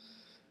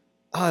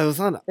 oh, it was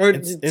on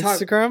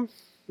Instagram,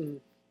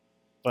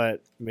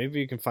 but maybe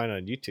you can find it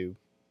on YouTube.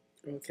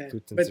 Okay,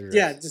 Putin's but arrest.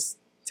 yeah, just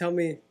tell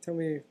me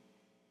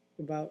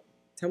about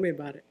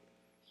it.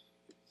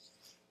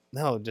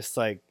 No, just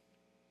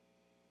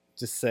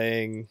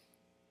saying,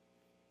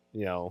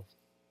 you know,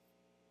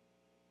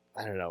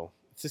 I don't know.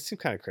 It just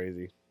seemed kind of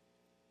crazy.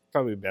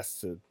 Probably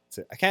best to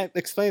I can't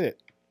explain it.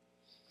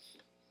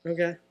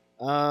 Okay.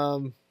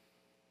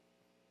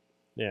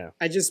 Yeah.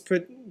 I just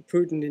put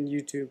Putin in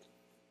YouTube.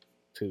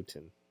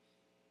 Putin.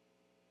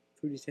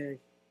 Pootie Tang.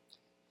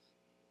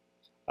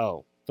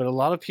 Oh, but a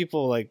lot of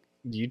people, like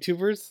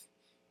YouTubers,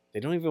 they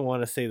don't even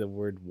want to say the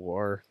word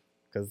war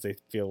because they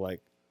feel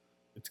like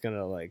it's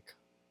gonna like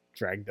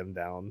drag them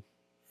down,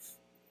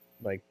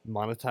 like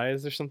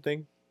monetize or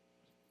something.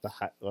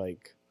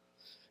 Like.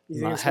 You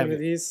think it's one of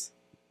these?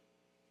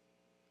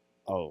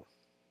 Oh,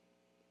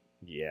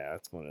 yeah,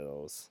 it's one of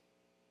those.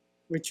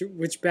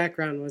 Which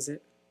background was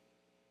it?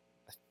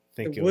 I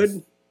think the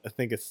wood. I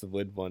think it's the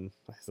wood one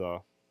I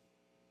saw.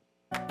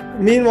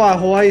 Meanwhile,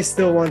 Hawaii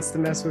still wants to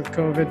mess with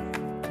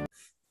COVID,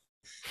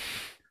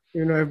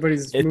 even though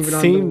everybody's moving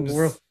on to the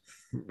world.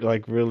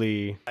 Like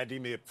really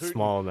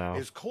small now.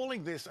 Is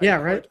calling this a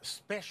quote,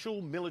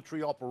 special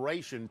military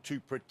operation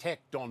to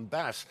protect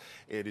Donbass.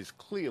 It is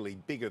clearly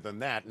bigger than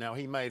that. Now,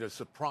 he made a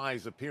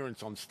surprise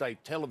appearance on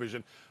state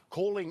television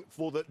calling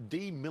for the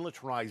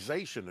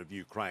demilitarization of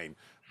Ukraine,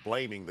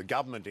 blaming the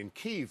government in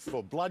Kyiv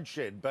for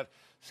bloodshed, but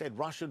said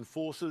Russian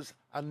forces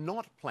are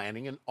not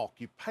planning an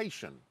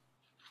occupation.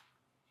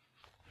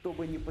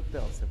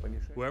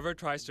 Whoever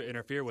tries to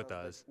interfere with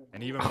us,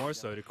 and even more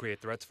so to create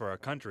threats for our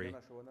country,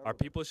 our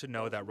people should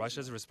know that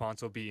Russia's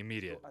response will be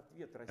immediate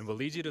and will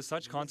lead you to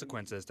such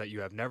consequences that you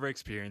have never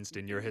experienced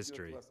in your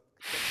history.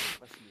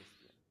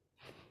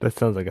 That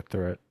sounds like a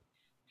threat.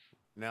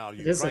 Now,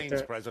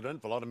 Ukraine's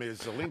President Volodymyr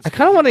Zelensky. I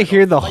kind of want to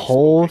hear the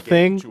whole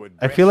thing.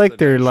 I feel like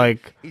they're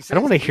like, I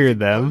don't want to hear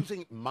them.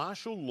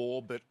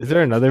 Is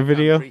there another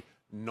video?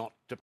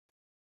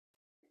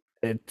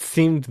 It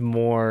seemed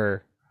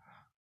more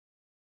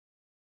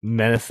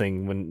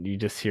menacing when you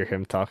just hear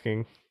him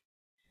talking.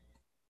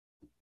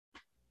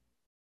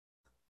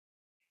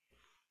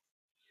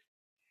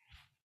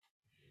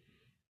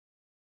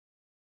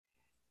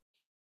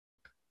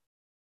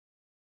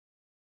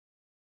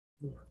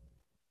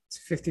 It's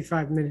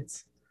 55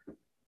 minutes.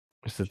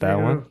 Is it that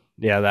one?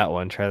 Yeah, that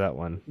one. Try that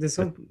one. This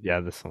one? Yeah,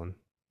 this one.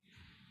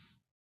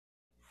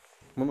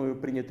 Мною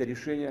принято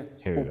решение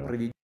о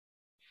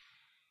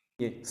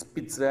проведении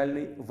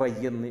специальной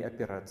военной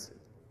операции.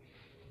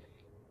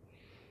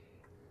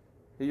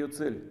 Ее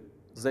цель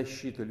 –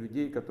 защита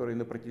людей, которые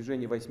на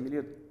протяжении 8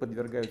 лет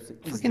подвергаются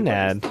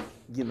издевательству,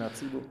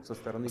 геноциду со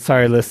стороны...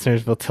 Sorry,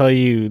 listeners, we'll tell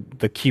you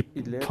the key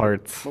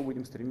parts. Мы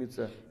будем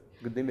стремиться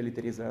к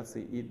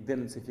демилитаризации и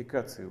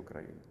денацификации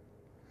Украины,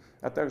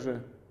 а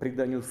также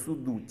преданию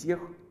суду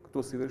тех,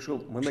 кто совершил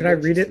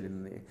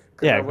многочисленные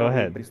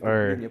кровавые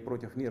преступления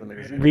против мирных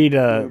жителей. Read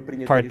a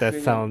part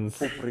that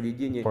sounds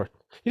important.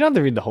 You don't have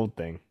to read the whole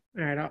thing.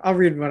 All right, I'll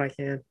read what I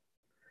can.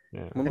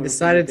 Yeah. I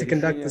decided to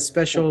conduct a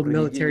special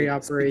military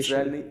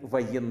operation.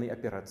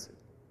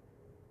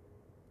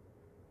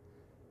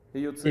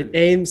 It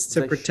aims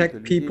to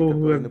protect people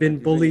who have been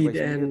bullied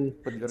and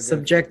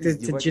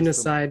subjected to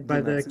genocide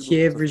by the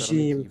Kiev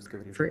regime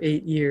for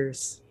 8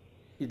 years.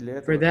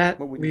 For that,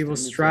 we will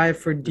strive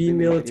for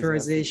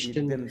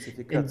demilitarization and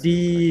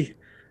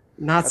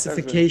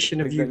denazification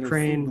of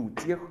Ukraine.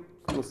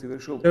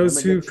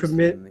 Those who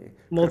commit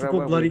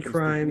multiple bloody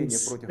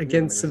crimes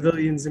against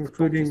civilians,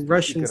 including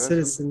Russian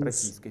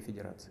citizens.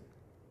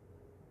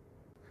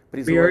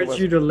 We urge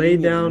you to lay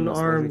down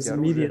arms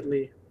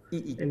immediately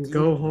and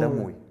go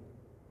home.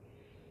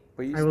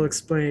 I will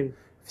explain.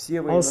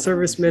 All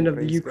servicemen of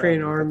the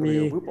Ukraine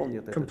Army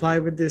comply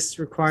with this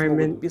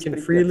requirement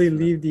can freely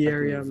leave the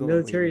area,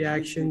 military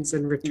actions,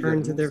 and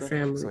return to their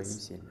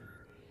families.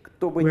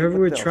 Whoever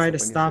would try to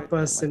stop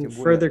us and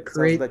further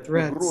create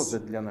threats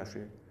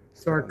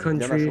to our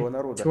country,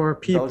 to our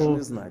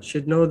people,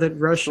 should know that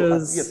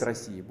Russia's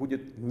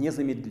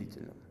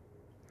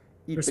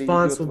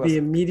response will be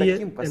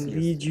immediate and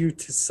lead you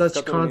to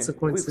such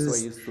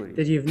consequences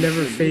that you've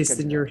never faced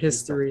in your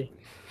history.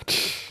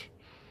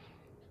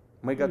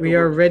 We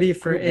are ready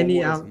for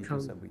any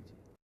outcome.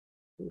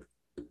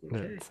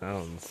 That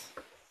sounds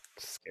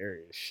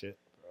scary as shit,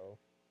 bro.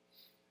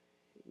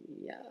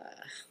 Yeah.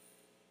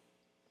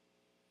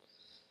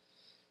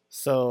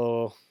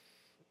 So,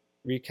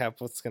 recap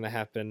what's going to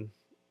happen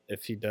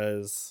if he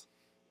does,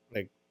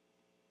 like,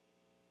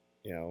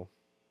 you know,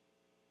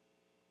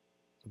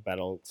 the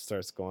battle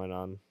starts going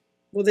on.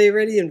 Well, they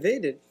already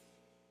invaded.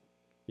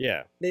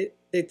 Yeah.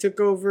 They took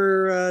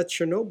over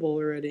Chernobyl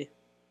already.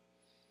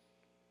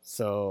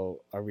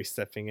 So are we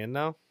stepping in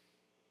now?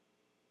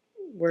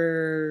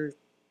 We're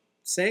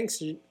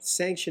sanctioning.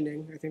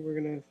 I think we're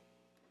gonna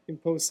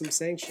impose some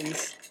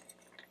sanctions.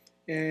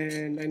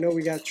 And I know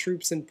we got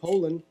troops in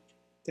Poland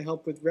to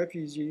help with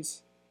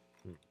refugees.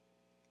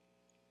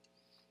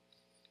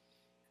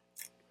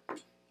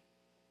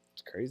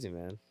 It's crazy,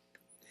 man.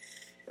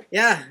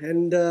 Yeah,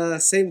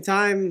 and same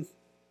time,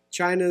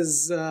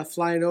 China's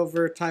flying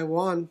over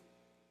Taiwan.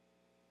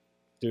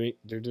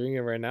 They're doing it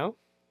right now?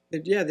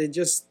 They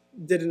just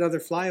did another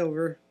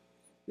flyover.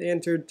 They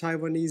entered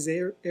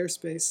Taiwanese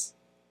airspace.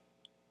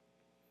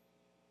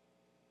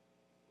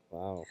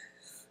 Wow.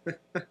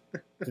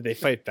 Did they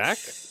fight back,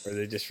 or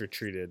they just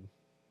retreated?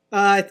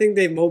 I think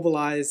they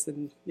mobilized,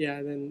 and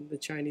then the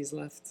Chinese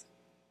left.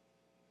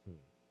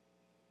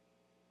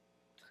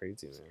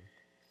 Crazy, man.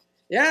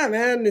 Yeah,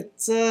 man,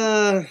 it's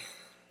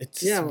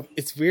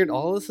it's weird.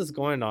 All this is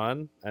going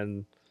on,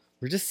 and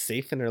we're just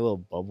safe in our little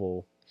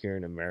bubble here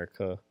in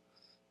America,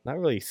 not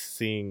really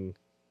seeing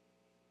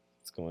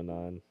what's going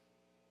on.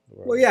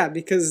 Well, yeah,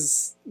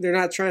 because they're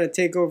not trying to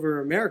take over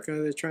America;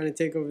 they're trying to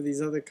take over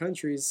these other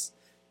countries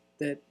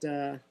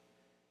that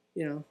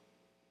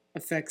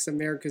affects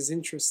America's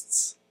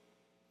interests.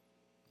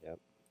 Yep.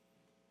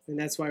 And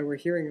that's why we're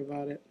hearing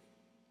about it.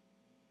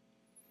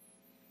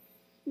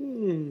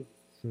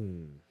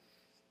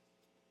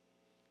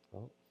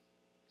 Well,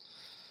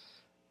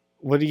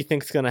 what do you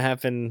think's gonna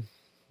happen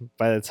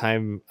by the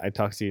time I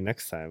talk to you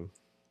next time?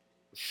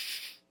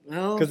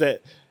 Well, because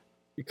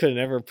you could have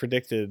never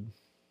predicted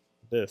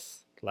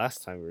this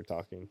last time we were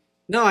talking.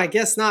 No, I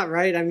guess not,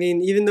 right? I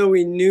mean, even though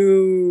we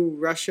knew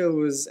Russia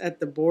was at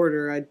the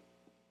border,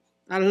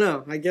 I don't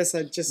know. I guess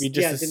I just... We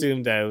just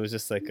assumed that it was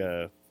just like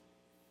I'm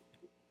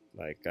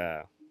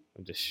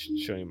just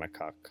showing you my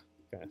cock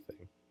kind of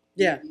thing.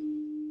 Yeah.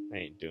 I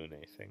ain't doing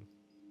anything.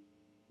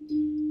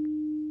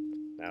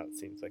 Now it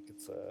seems like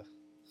it's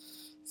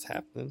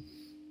happening.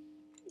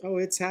 Oh,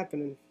 it's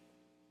happening.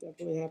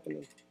 Definitely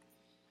happening.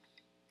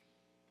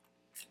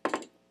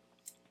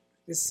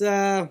 This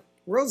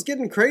world's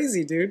getting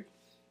crazy, dude.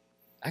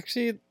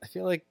 Actually, I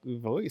feel like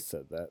we've always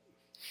said that.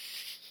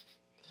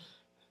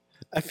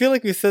 I feel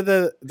like we said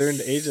that during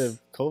the age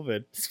of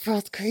COVID. This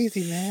world's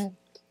crazy, man.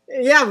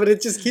 Yeah, but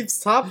it just keeps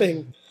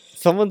topping.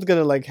 Someone's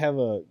gonna have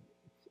a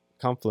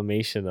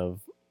confirmation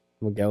of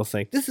Miguel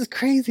saying, "This is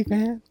crazy,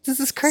 man.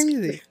 This is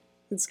crazy.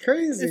 It's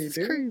crazy, this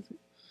dude. Is crazy."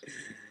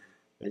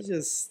 I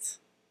just,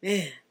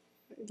 man,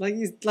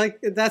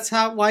 that's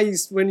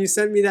when you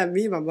sent me that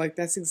meme, I'm like,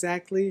 that's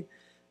exactly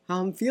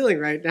how I'm feeling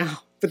right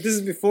now. But this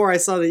is before I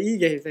saw the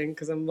e-gay thing,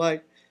 because I'm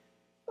like,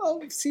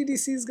 oh,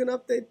 CDC is gonna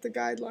update the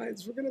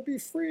guidelines. We're gonna be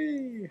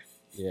free.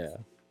 Yeah.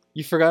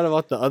 You forgot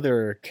about the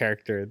other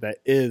character that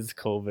is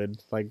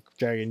COVID,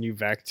 dragging you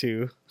back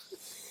to.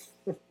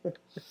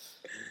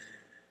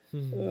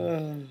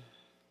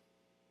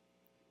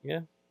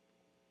 Yeah.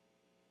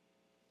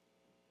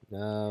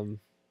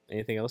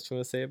 Anything else you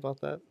want to say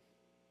about that?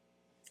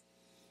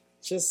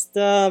 Just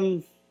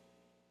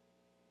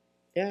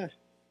yeah,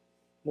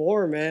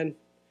 war, man.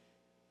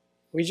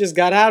 We just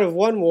got out of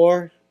one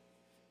war,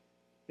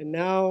 and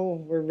now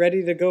we're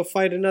ready to go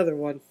fight another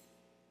one.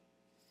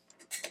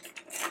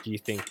 Do you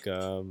think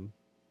we'll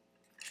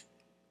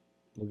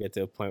get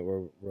to a point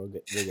where we'll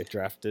get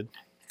drafted?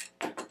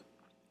 I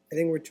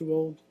think we're too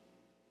old.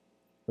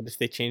 What if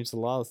they change the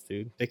laws,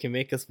 dude? They can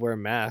make us wear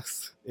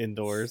masks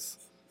indoors.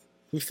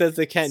 Who says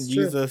they can't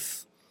use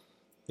us?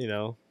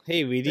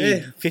 Hey, we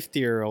need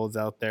 50-year-olds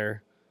out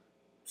there.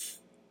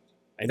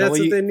 That's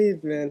what they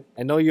need, man.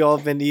 I know you all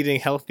have been eating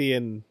healthy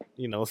and,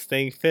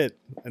 staying fit.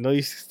 I know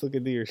you still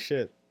can do your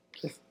shit.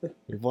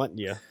 We want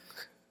you.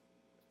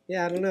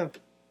 Yeah, I don't know.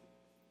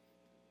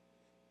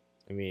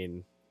 I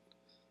mean,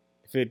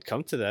 if it'd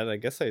come to that, I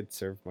guess I'd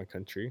serve my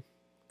country.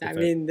 I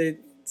mean, the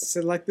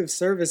selective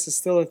service is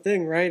still a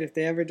thing, right? If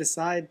they ever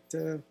decide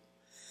to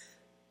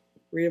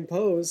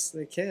reimpose,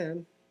 they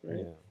can, right?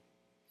 Yeah.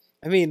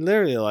 I mean,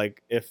 literally,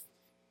 if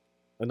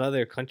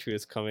another country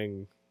is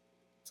coming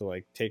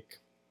to,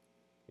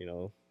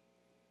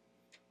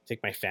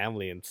 take my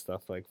family and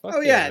stuff, fuck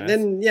man.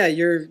 Then,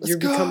 you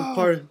become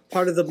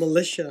part of the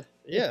militia.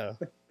 Yeah.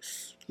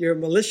 You're a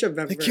militia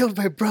member. They killed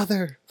my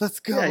brother. Let's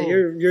go. Yeah,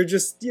 you're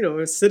just,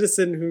 a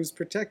citizen who's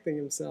protecting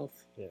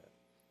himself. Yeah.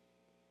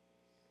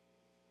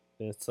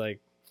 And it's like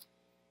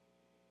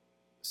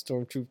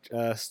stormship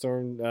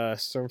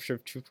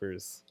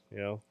troopers,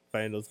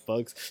 fighting those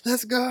bugs.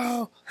 Let's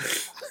go.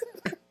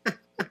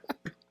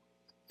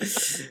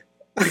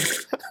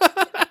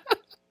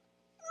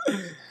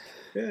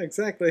 Yeah,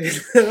 exactly.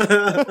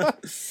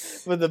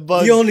 But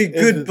the only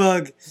good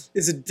bug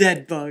is a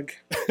dead bug.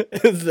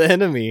 It's the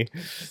enemy.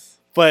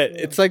 But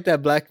it's like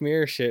that Black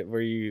Mirror shit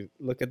where you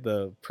look at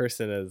the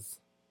person as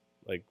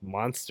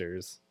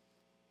monsters,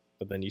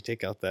 but then you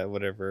take out that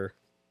whatever,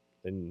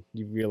 and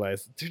you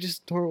realize they're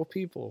just normal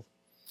people.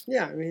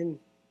 Yeah, I mean,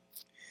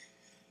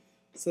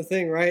 it's the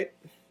thing, right?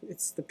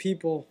 It's the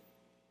people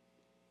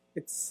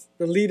It's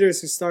the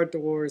leaders who start the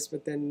wars,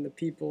 but then the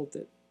people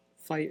that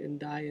fight and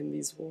die in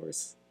these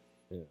wars.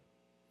 Yeah.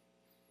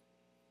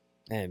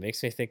 And it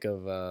makes me think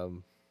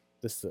of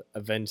this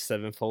Avenged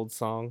Sevenfold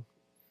song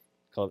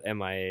called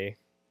MIA.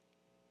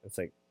 It's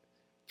like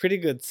pretty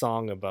good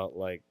song about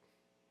like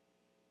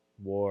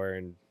war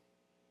and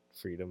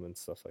freedom and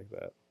stuff like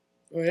that.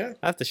 Oh yeah?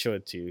 I have to show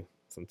it to you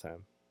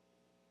sometime.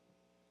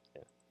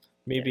 Yeah.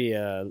 Maybe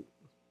at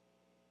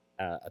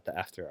the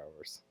after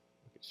hours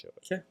I could show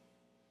it. Okay.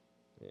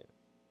 Yeah.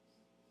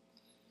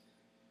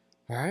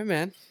 All right,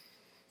 man.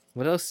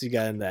 What else you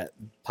got in that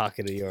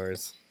pocket of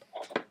yours?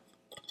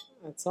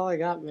 That's all I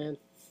got, man.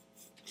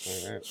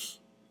 All right.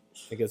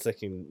 I guess I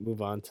can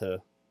move on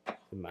to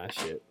my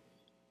shit.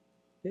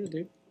 Yeah,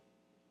 dude.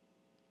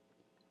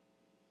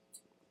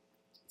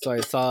 So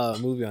I saw a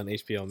movie on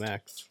HBO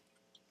Max,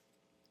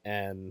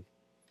 and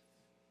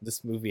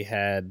this movie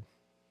had,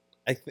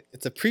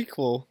 it's a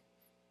prequel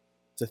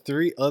to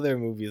 3 other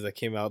movies that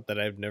came out that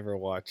I've never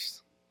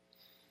watched.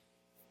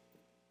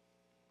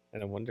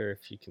 And I wonder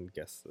if you can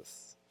guess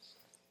this.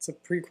 It's a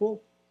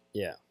prequel?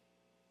 Yeah.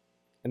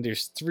 And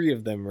there's 3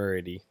 of them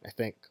already, I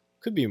think.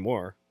 Could be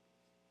more.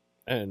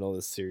 I don't know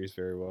this series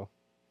very well.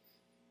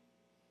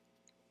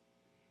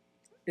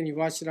 And you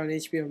watched it on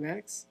HBO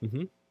Max?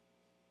 Mm-hmm.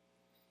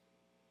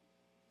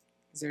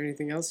 Is there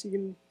anything else you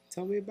can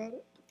tell me about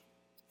it?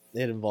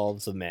 It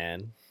involves a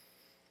man.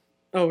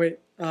 Oh, wait.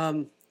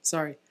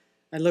 Sorry.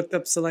 I looked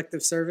up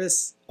selective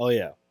service. Oh,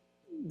 yeah.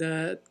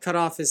 The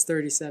cutoff is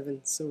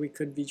 37, so we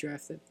could be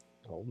drafted.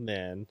 Oh,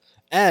 man.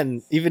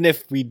 And even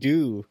if we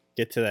do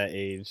get to that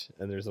age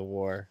and there's a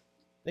war,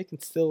 they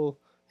can still,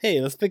 hey,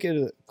 let's make it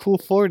a cool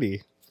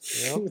 40.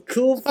 You know?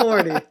 Cool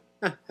 40.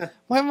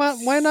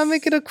 Why not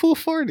make it a cool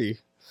 40?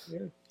 Yeah,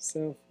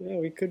 so, yeah,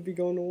 we could be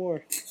going to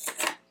war.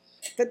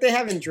 But they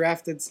haven't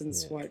drafted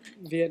since, what,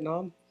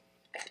 Vietnam?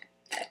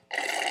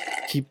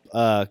 Keep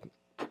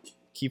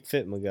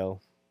fit,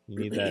 Miguel. You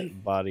need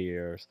that body of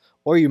yours.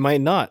 Or you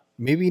might not.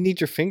 Maybe you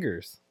need your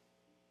fingers.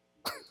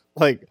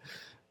 Like,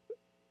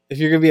 if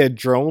you're going to be a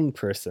drone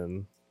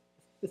person.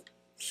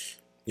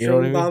 You know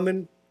what I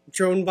mean?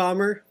 Drone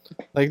bomber.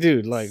 Like,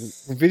 dude, like,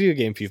 video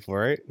game people,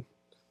 right?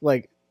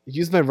 Like,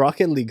 use my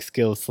Rocket League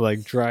skills to,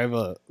 like, drive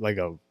a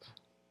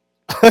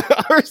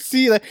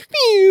RC, like,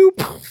 pew!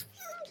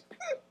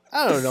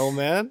 I don't know,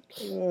 man.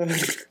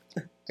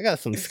 I got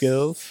some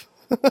skills.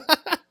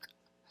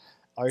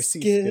 RC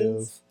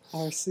skills.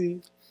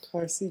 RC.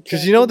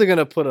 Because you know they're going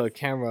to put a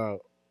camera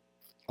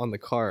on the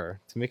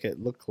car to make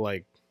it look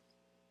like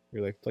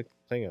you're, like,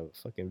 playing a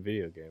fucking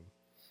video game.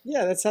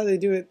 Yeah, that's how they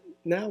do it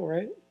now,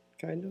 right?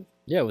 Kind of.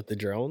 Yeah, with the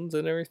drones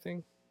and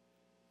everything.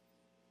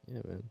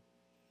 Yeah, man.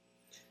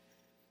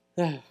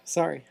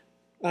 Sorry.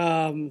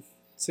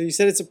 So you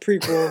said it's a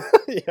prequel.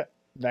 Yeah.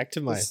 Back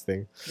to my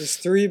thing. There's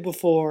 3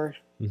 before.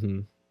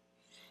 Mm-hmm.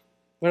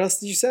 What else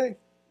did you say?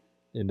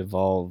 It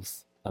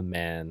involves a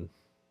man.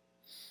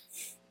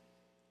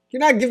 You're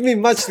not giving me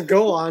much to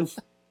go on.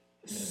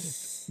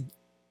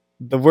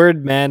 The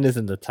word man is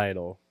in the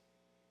title.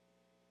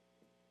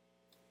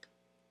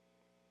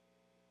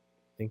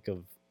 Think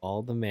of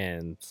all the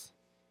mans.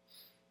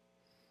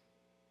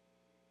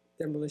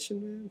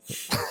 Demolition Man?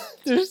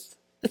 There's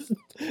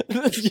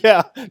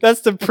yeah,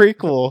 that's the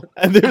prequel.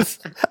 And there's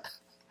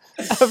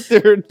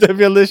after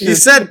Demolition. You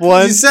said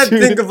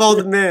think of all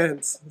the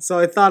mans. So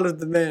I thought of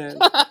the man.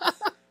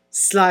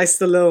 Sly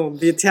Stallone,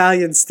 the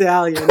Italian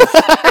stallion.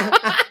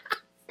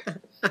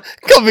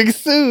 Coming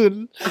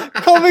soon.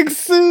 Coming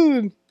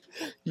soon.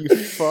 You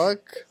fuck.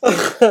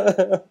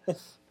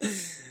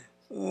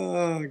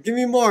 Give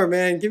me more,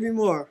 man. Give me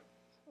more.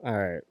 All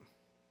right.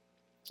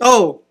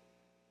 Oh.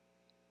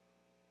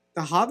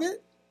 The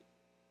Hobbit?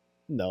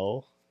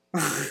 No.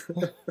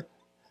 The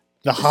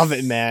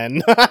Hobbit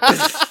Man.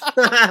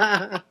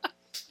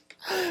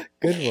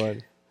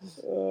 Good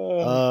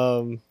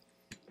one.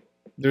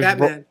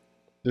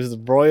 There's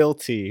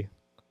royalty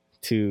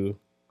to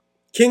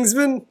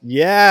Kingsman?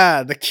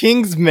 Yeah, the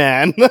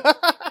Kingsman.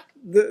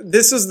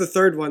 This was the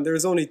 3rd one. There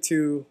was only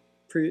 2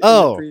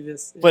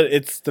 previous. But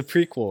it's the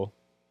prequel.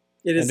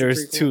 It is. And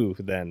there's 2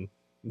 then.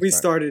 We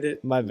started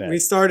it. My bad. We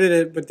started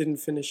it but didn't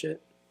finish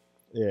it.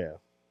 Yeah.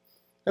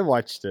 I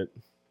watched it.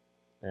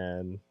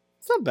 And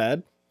it's not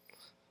bad.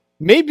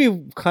 Made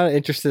me kind of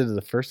interested in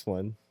the first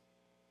one.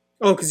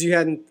 Oh, because you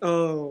hadn't...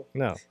 Oh.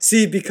 No.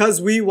 See, because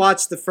we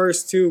watched the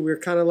first 2, we're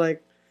kind of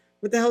like,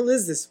 what the hell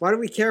is this? Why do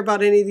we care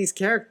about any of these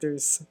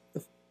characters?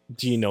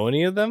 Do you know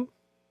any of them?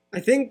 I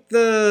think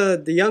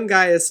the young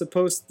guy is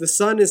the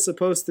son is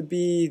supposed to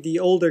be the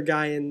older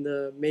guy in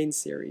the main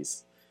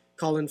series.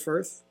 Colin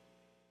Firth.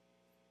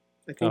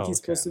 I think he's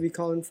supposed to be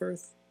Colin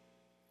Firth.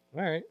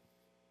 All right.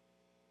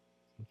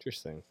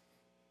 Interesting.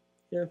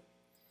 Yeah.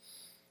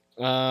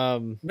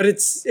 But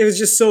it was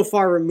just so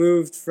far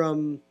removed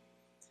from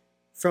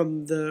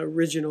the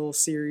original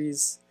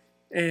series,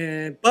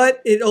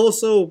 but it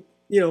also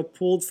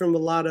pulled from a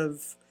lot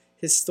of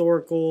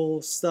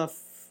historical stuff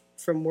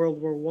from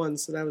World War I,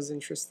 so that was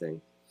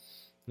interesting.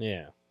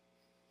 Yeah.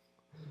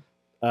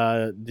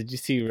 Did you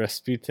see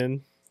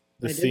Rasputin,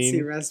 the I scene. did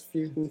see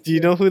Rasputin. Do you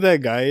know who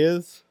that guy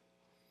is?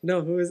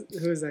 No, who is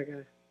that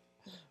guy?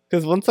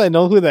 Because once I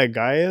know who that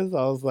guy is,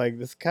 I was like,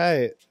 this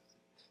guy,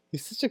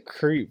 he's such a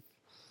creep.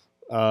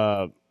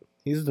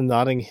 He's the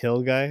Notting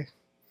Hill guy.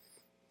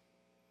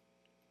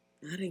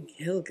 Notting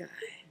Hill guy.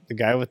 The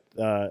guy with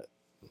the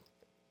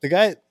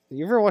guy.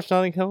 You ever watch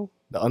Notting Hill?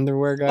 The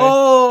underwear guy.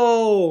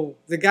 Oh,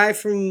 the guy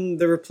from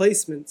The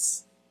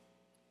Replacements.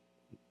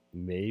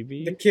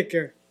 Maybe the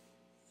kicker.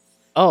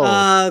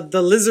 Oh,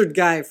 the lizard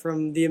guy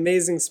from The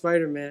Amazing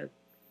Spider-Man.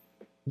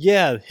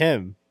 yeah,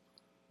 him.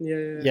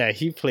 Yeah. Yeah,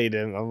 he played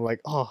him. I'm like,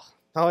 oh,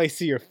 now I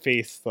see your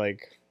face.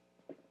 Like,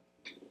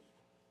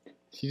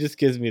 he just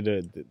gives me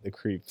the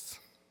creeps.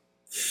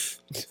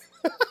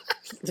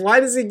 Why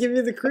does he give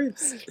you the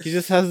creeps? He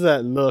just has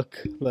that look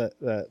that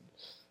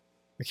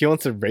like he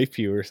wants to rape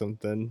you or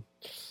something.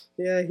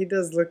 Yeah, he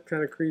does look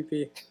kind of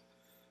creepy.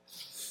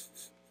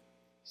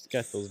 He's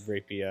got those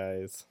rapey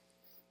eyes.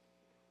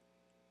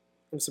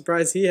 I'm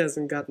surprised he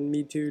hasn't gotten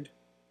Me Too'd.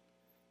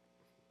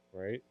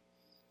 Right?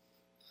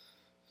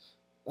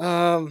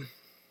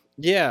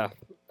 Yeah.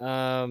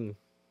 I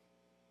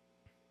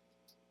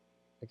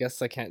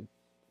guess I can't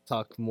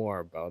talk more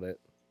about it.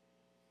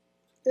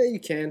 Yeah,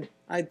 you can.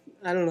 I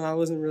don't know. I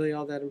wasn't really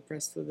all that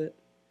impressed with it.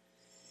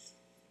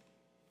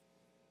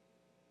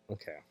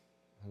 Okay.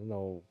 I don't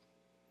know.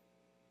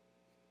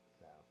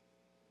 No.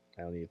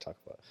 I don't need to talk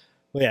about it.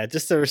 Well, yeah,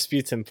 just the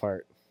Rasputin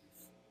part.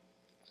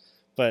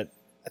 But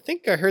I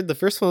think I heard the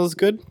first one was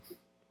good.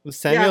 Was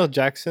Samuel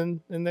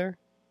Jackson in there?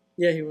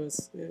 Yeah, he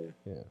was. Yeah.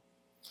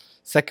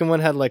 Second one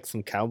had like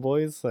some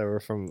cowboys that were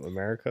from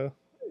America.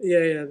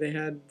 Yeah. They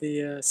had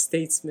the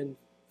Statesman.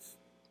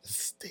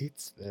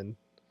 Statesman.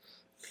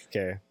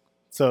 Okay.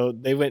 So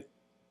they went.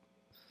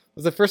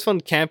 Was the first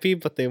one campy,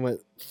 but they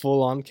went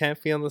full on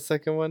campy on the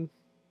second one?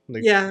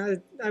 Like, yeah,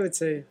 I would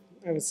say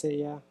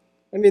yeah.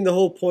 I mean, the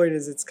whole point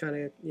is it's kind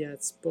of,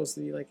 it's supposed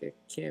to be like a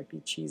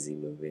campy, cheesy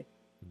movie.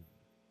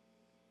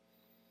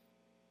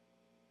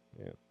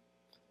 Yeah.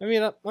 I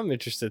mean, I'm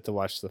interested to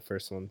watch the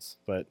first ones,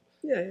 but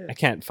yeah. I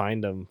can't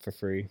find them for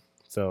free.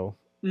 So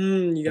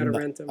you got to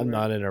rent them. I'm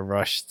not in a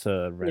rush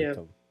to rent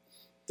them.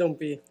 Don't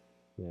be.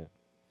 Yeah.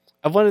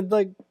 I wanted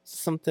like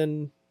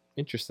something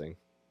interesting.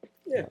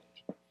 Yeah.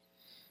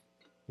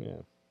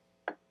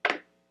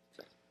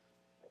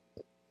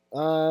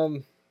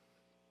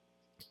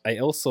 I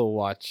also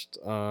watched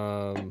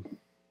what's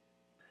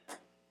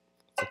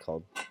it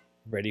called?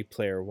 Ready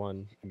Player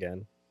One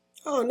again.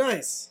 Oh,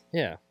 nice.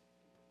 Yeah.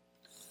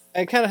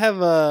 I kind of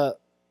have a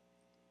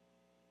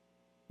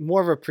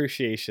more of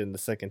appreciation the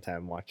second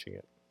time watching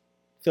it.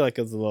 I feel like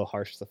it was a little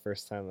harsh the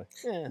first time. Like,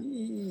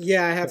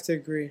 yeah, I have to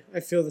agree. I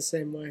feel the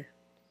same way.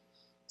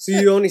 So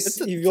you've only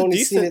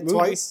seen it movie.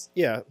 twice?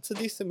 Yeah, it's a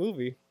decent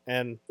movie,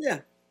 and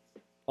yeah,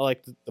 I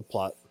like the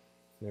plot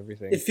and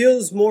everything. It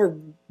feels more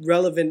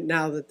relevant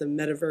now that the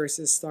metaverse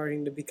is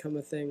starting to become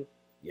a thing.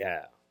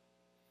 Yeah,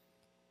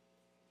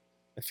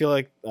 I feel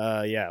like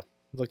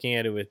looking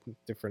at it with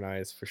different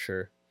eyes for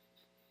sure.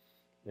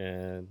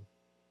 And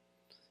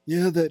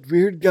that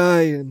weird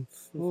guy, and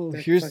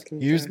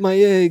here's my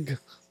egg.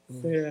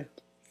 Yeah,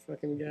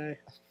 fucking guy.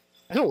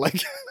 I don't like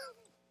it.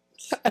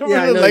 I don't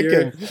really like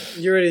him.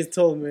 You already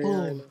told me.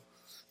 Oh, I know.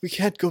 We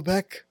can't go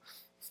back.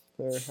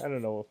 I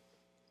don't know.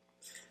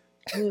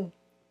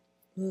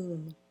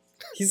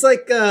 He's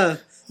like kind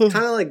of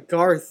like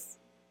Garth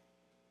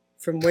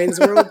from Wayne's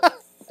World.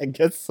 I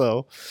guess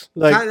so.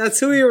 Like that's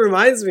who he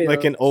reminds me of.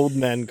 Like an old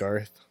man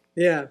Garth.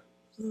 Yeah.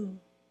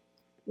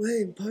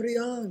 Wayne, party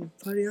on,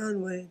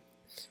 Wayne.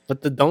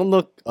 But the Don't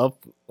Look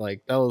Up,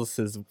 like that was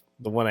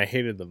the one I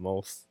hated the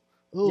most.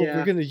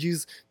 We're gonna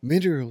use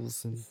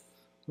minerals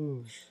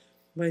and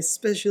my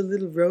special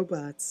little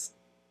robots.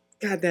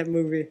 God, that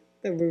movie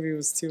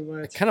was too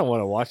much. I kind of want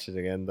to watch it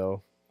again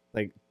though.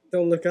 Like,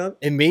 Don't Look Up.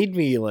 It made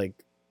me like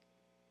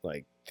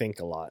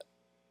think a lot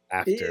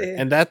after,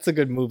 and that's a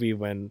good movie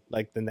when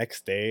like the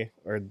next day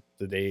or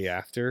the day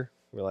after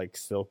we're like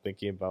still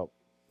thinking about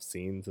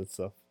scenes and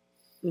stuff.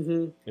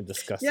 And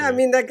discussing. Yeah, I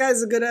mean that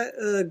guy's a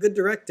good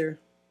director,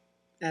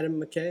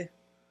 Adam McKay.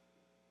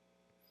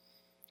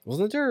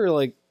 Wasn't there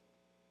like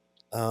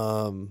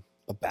a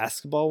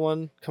basketball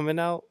one coming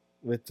out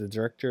with the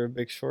director of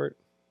Big Short?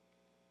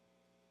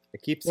 I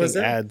keep seeing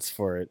ads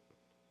for it.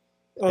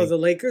 Oh, the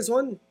Lakers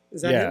one?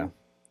 Is that him?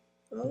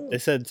 Oh. They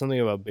said something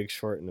about Big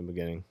Short in the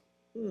beginning.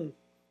 I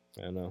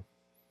don't know.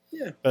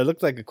 Yeah. But it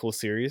looked like a cool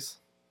series.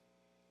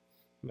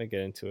 Might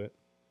get into it.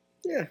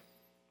 Yeah.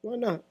 Why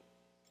not?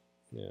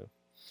 Yeah.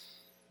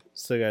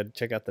 Still got to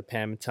check out the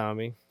Pam and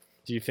Tommy.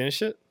 Did you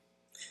finish it?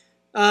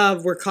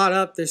 We're caught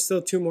up. There's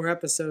still 2 more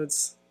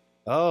episodes.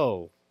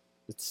 Oh.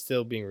 It's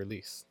still being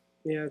released.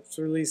 Yeah, it's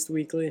released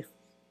weekly.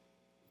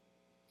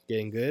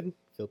 Getting good?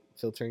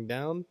 Filtering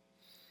down?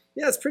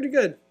 Yeah, it's pretty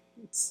good.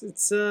 It's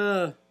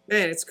man,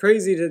 it's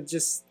crazy to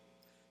just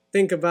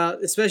think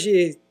about,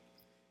 especially,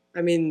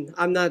 I mean,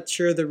 I'm not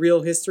sure the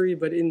real history,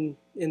 but in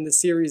the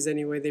series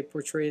anyway, they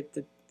portray it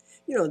that,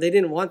 they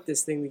didn't want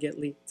this thing to get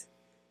leaked.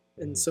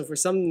 And so for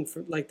something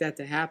like that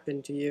to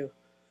happen to you,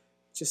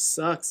 just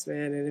sucks,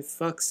 man, and it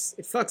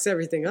fucks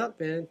everything up,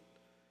 man.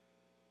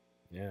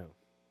 Yeah.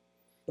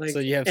 Like, so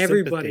you have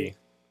everybody. sympathy.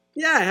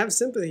 Yeah, I have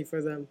sympathy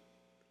for them.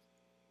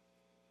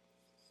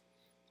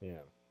 Yeah.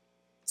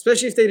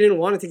 Especially if they didn't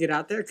want it to get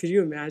out there. Could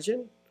you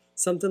imagine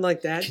something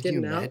like that Can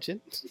getting you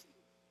imagine? out?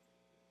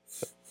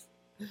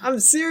 I'm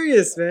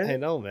serious, man. I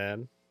know,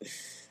 man. You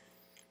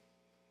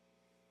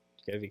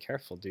gotta be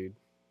careful, dude.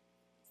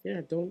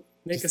 Yeah, don't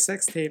make a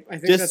sex tape. I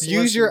think Just that's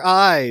use your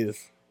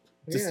eyes.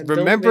 Just Yeah,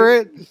 remember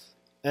it,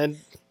 and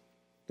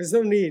there's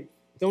no need.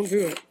 Don't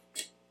do it.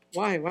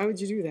 Why? Why would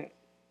you do that?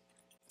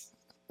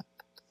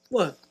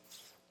 What?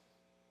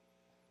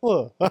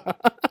 Whoa.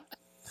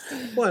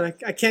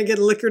 What? I can't get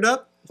liquored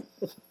up?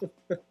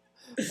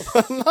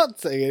 I'm not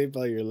saying anything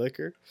about your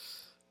liquor.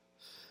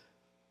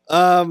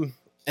 And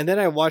then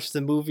I watched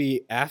the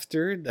movie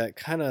after that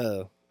kind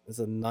of is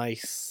a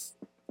nice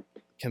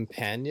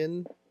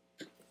companion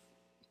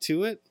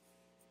to it.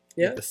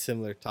 Yeah. With a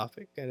similar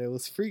topic, and it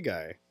was Free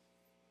Guy.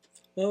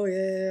 Oh,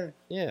 yeah.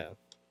 Yeah.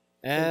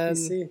 And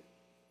NPC.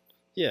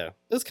 yeah,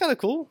 it was kind of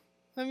cool.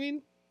 I mean,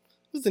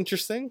 it was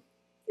interesting.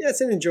 Yeah,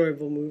 it's an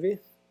enjoyable movie.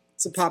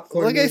 It's a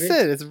popcorn like movie. I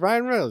said, it's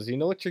Ryan Reynolds. You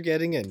know what you're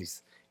getting, and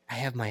I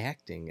have my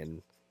acting,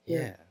 and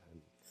yeah.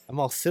 I'm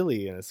all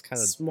silly, and it's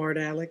kind of smart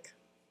aleck.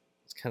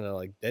 It's kind of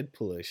like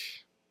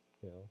Deadpoolish,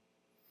 you know.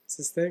 It's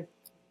his thing.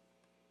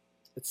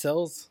 It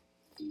sells.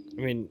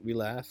 I mean, we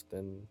laughed,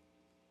 and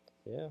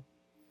yeah.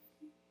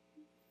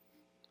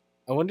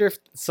 I wonder if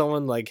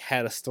someone like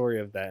had a story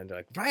of that, and they're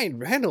like, Ryan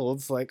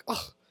Reynolds, like,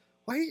 oh,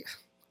 why?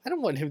 I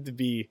don't want him to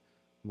be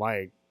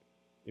my,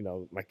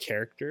 my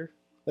character.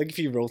 Like, if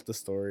you wrote the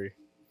story,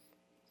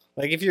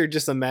 like if you're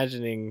just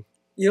imagining.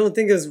 You don't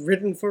think it was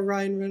written for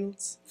Ryan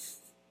Reynolds?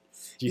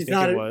 Do you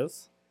think it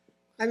was?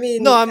 I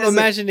mean, no, I'm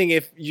imagining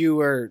if you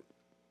were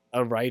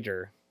a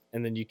writer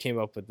and then you came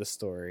up with the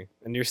story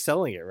and you're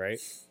selling it, right?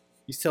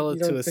 You sell it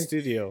to a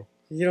studio.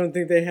 You don't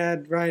think they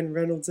had Ryan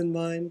Reynolds in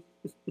mind?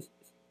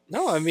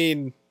 No, I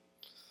mean,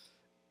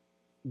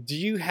 do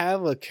you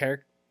have a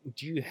character?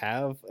 Do you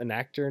have an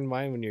actor in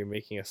mind when you're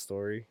making a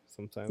story?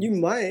 Sometimes you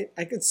might.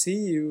 I could see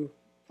you,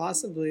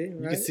 possibly.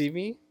 Right? You could see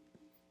me.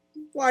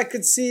 Well, I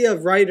could see a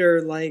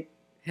writer like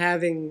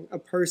having a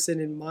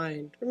person in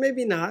mind, or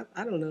maybe not.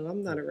 I don't know.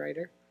 I'm not a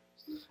writer.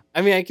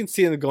 I mean, I can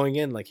see them going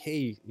in like,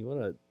 "Hey, you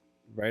want to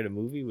write a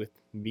movie with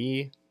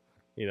me?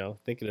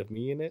 Thinking of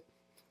me in it?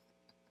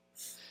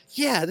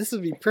 Yeah, this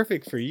would be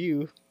perfect for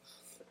you."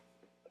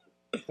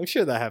 I'm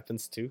sure that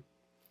happens too.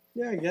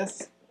 Yeah, I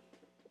guess.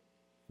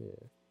 Yeah.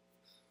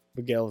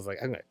 Miguel was like,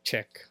 "I'm gonna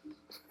check."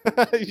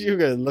 You're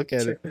gonna look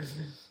at it.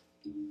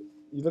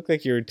 You look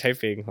like you were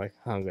typing. Like,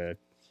 I'm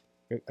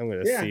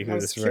gonna see who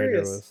this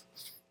writer was.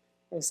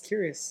 I was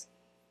curious.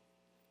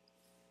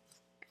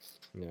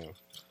 Yeah,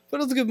 but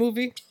it was a good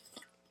movie.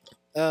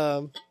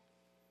 Yeah,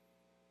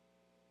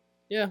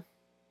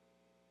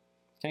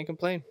 can't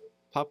complain.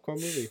 Popcorn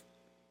movie.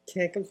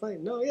 Can't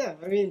complain. No, yeah.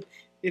 I mean,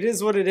 it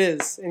is what it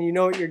is, and you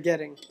know what you're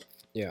getting.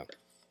 Yeah.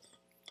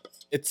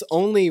 It's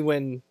only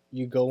when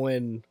you go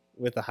in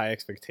with a high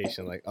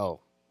expectation, like, oh,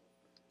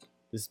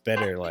 this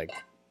better, like,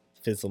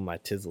 fizzle my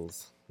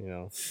tizzles,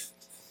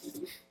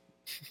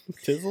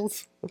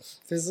 Tizzles?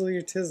 Fizzle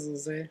your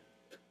tizzles, eh?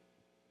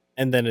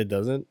 And then it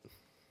doesn't.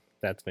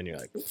 That's when you're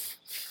like,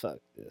 fuck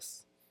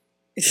this.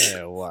 I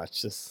gotta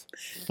watch this.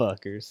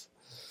 Fuckers.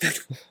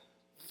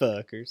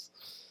 Fuckers.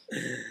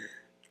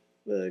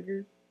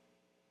 Fucker.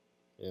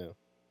 Yeah.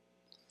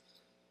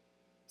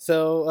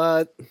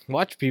 So,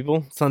 watch,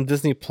 people. It's on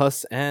Disney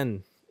Plus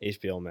and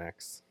HBO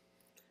Max.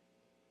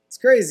 It's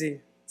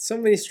crazy. So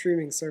many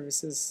streaming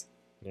services.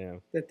 Yeah.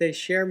 That they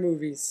share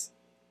movies.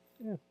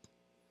 Yeah.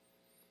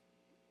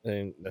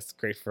 And that's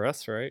great for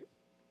us, right?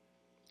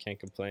 Can't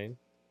complain.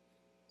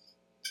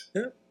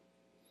 Yeah.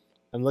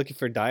 I'm looking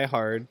for Die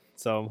Hard,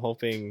 so I'm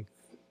hoping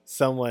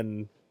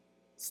someone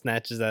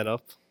snatches that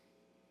up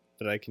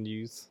that I can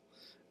use.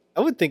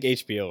 I would think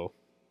HBO.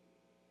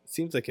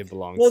 Seems like it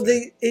belongs. Well,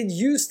 there. it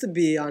used to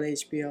be on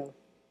HBO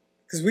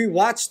because we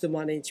watched them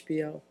on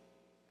HBO.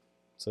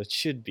 So it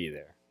should be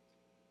there.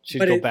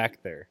 Should go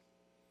back there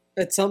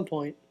at some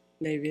point,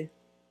 maybe.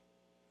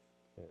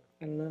 Yeah.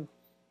 I don't know.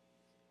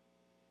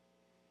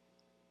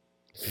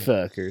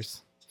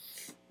 Fuckers.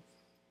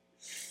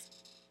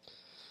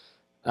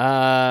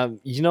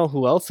 You know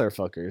who else are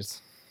fuckers?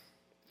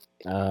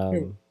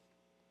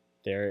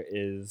 There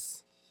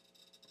is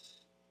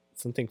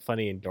something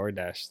funny in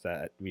DoorDash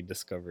that we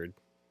discovered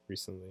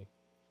recently.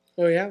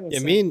 Oh yeah?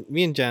 What's that?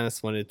 Me and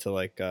Janice wanted to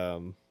like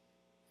oh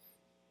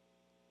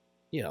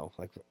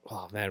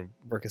man,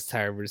 work is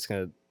tired, we're just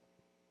gonna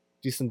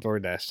do some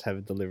DoorDash, have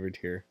it delivered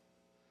here.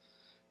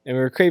 And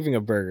we were craving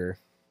a burger,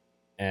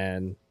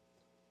 and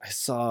I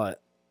saw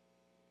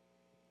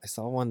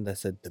one that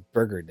said the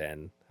Burger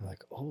Den. I'm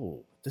like,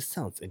 oh, this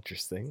sounds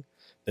interesting.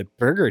 The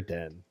Burger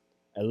Den.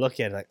 I look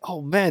at it like,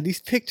 oh man,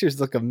 these pictures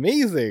look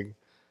amazing.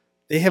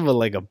 They have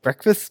a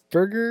breakfast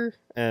burger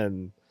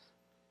and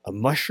a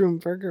mushroom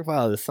burger.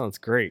 Wow, this sounds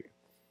great.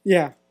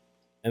 Yeah.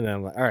 And then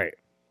I'm like, all right.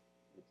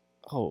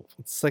 Oh,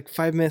 it's like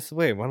 5 minutes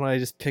away. Why don't I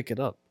just pick it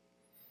up?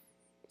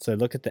 So I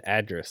look at the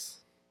address,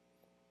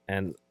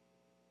 and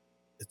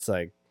it's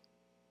like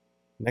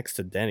next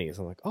to Denny's.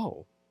 I'm like,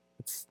 oh,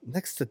 it's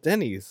next to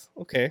Denny's.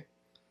 Okay.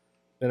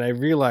 Then I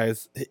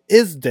realize it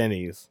is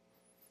Denny's.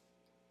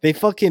 They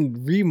fucking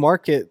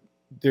remarket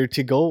their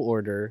to-go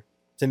order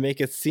to make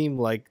it seem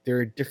like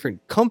they're a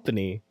different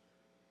company.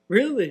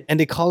 Really? And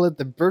they call it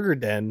the Burger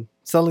Den,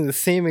 selling the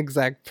same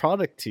exact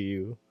product to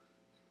you.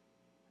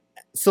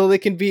 So they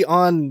can be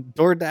on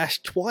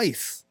DoorDash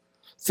twice.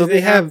 So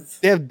they have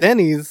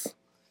Denny's.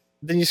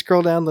 Then you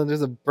scroll down, then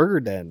there's a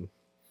Burger Den.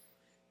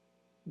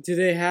 Do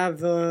they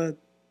have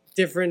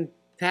different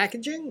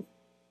packaging?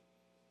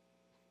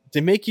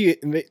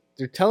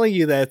 They're telling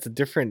you that it's a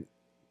different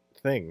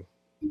thing.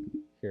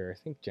 Here,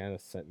 I think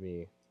Janice sent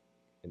me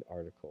an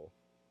article.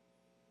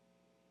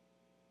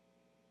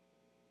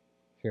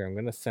 Here, I'm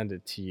gonna send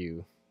it to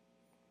you,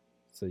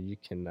 so you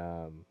can,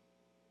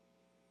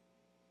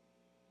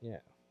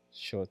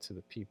 show it to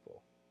the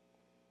people.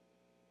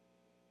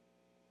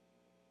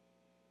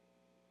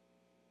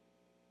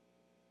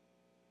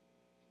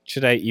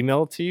 Should I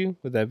email it to you?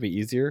 Would that be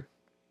easier,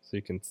 so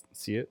you can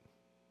see it?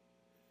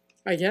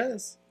 I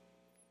guess.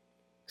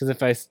 Because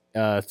if I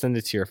send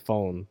it to your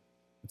phone,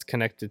 it's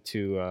connected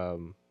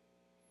to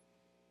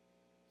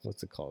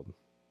what's it called?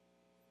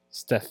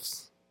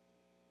 Steph's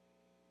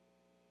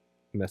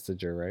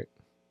Messenger, right?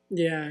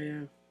 Yeah,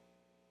 yeah.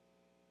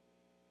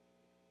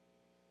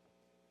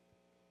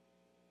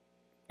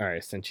 All right, I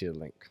sent you the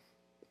link.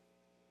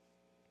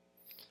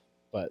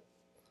 But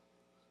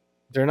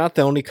they're not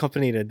the only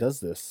company that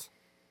does this.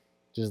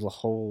 There's a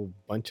whole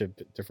bunch of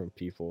different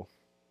people.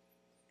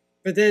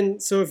 But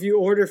then, so if you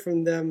order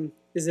from them,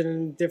 is it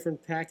in a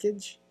different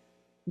package?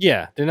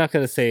 Yeah, they're not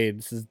going to say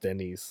this is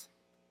Denny's.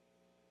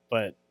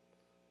 But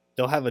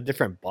they'll have a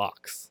different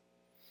box.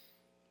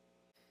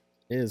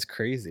 It is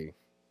crazy.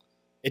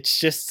 It's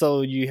just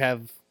so you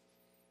have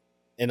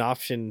an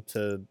option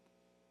to,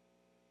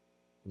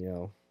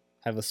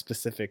 have a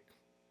specific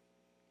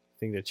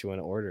thing that you want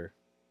to order.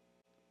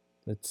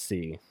 Let's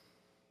see.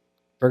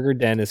 Burger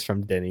Den is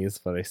from Denny's,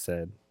 what I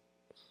said.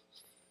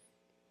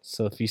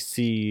 So if you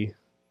see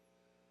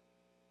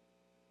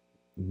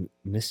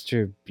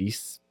Mr.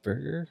 Beast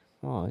Burger,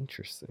 oh,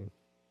 interesting.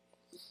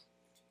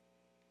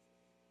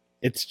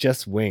 It's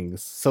just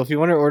wings. So if you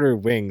want to order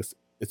wings,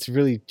 it's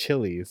really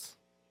Chili's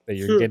that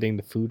you're getting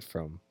the food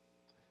from.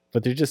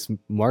 But they're just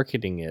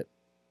marketing it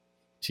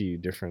to you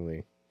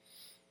differently.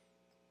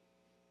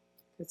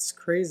 It's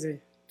crazy.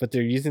 But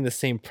they're using the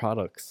same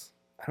products.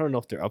 I don't know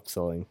if they're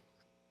upselling.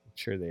 I'm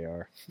sure they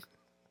are.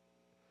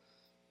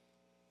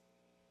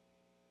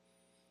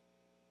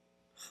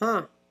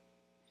 Huh.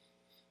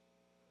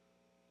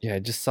 Yeah, I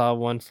just saw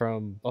one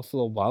from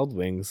Buffalo Wild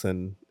Wings,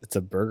 and it's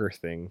a burger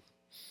thing.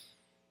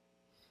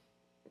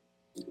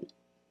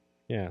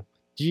 Yeah.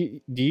 Do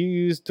you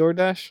use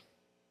DoorDash?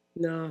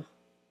 No.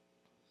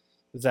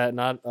 Is that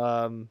not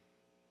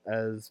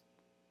as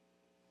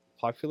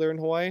popular in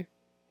Hawaii?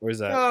 Or is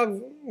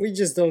that we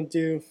just don't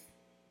do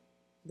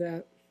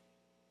that.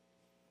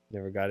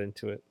 Never got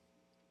into it?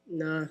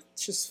 Nah,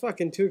 it's just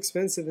fucking too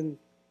expensive and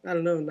I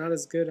don't know, not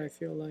as good, I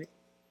feel like.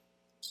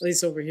 At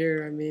least over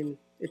here, I mean,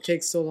 it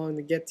takes so long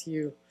to get to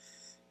you.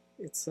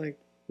 It's like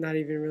not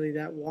even really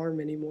that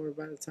warm anymore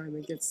by the time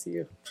it gets to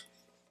you.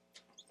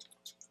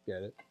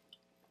 Get it.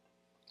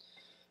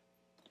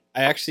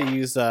 I actually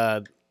use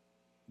what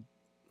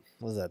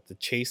was that? The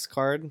Chase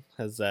card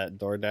has that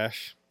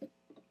DoorDash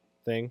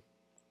thing,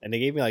 and they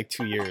gave me like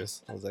 2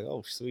 years. I was like,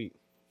 oh sweet.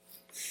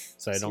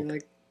 So I don't. You're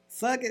like,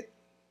 fuck it.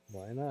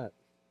 Why not?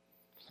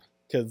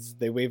 Because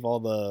they waive all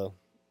the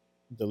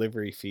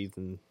delivery fees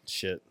and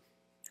shit.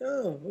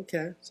 Oh,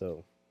 okay.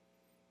 So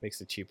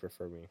makes it cheaper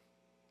for me.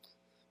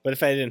 But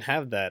if I didn't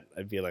have that,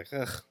 I'd be like,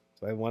 ugh,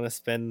 do I want to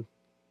spend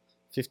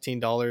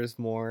 $15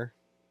 more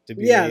to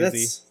be lazy?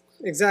 That's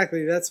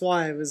exactly. That's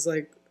why it was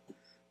like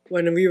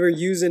when we were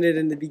using it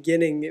in the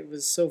beginning, it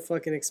was so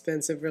fucking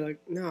expensive. We're like,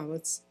 no,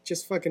 let's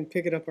just fucking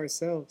pick it up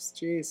ourselves.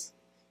 Jeez.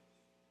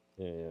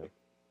 Yeah.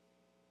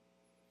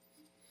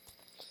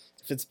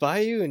 If it's by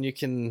you and you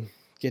can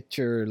get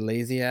your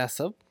lazy ass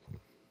up,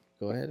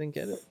 go ahead and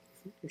get it.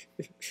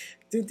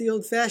 Do it the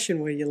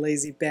old-fashioned way, you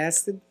lazy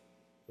bastard.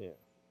 Yeah.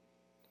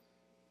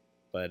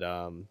 But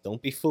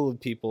don't be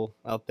fooled, people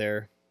out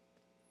there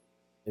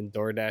in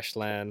DoorDash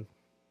land.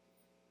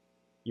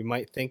 You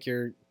might think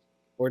you're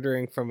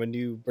ordering from a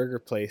new burger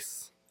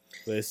place,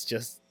 but it's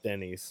just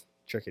Denny's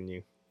tricking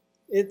you.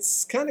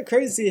 It's kind of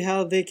crazy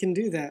how they can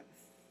do that.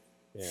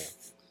 Yeah.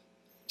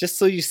 Just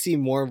so you see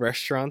more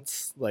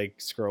restaurants like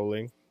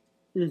scrolling.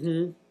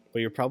 Mm-hmm. But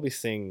you're probably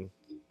seeing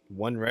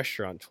one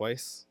restaurant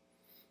twice.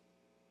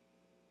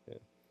 Yeah.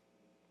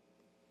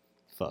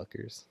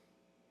 Fuckers.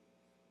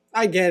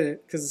 I get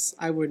it, because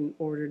I wouldn't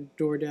order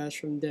DoorDash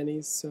from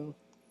Denny's, so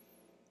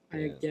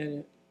I get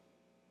it.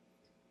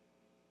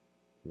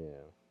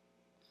 Yeah.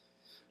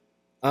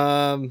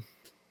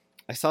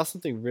 I saw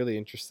something really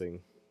interesting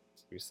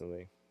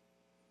recently.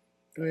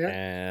 Oh yeah?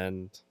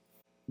 And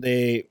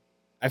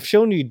I've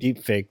shown you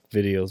deepfake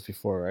videos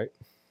before, right?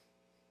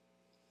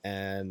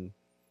 And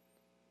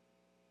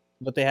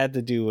what they had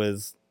to do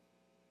was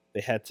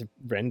they had to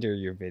render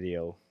your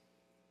video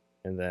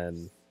and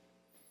then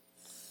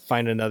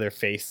find another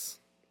face,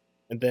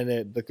 and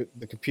then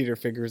the computer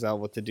figures out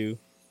what to do,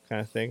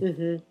 kind of thing.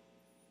 Mm-hmm.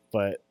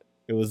 But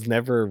it was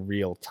never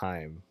real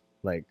time.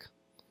 Like,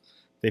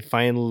 they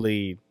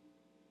finally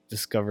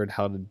discovered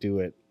how to do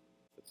it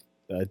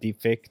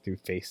deepfake through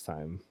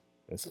FaceTime.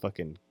 It's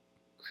fucking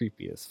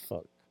creepy as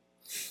fuck.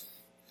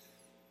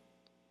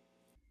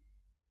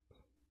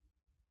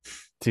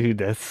 Dude,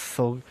 that's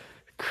so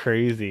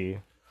crazy.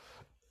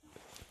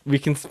 We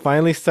can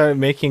finally start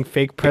making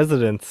fake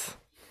presidents.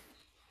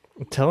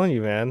 I'm telling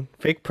you, man.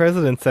 Fake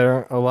presidents that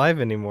aren't alive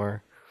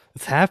anymore.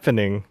 It's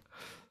happening.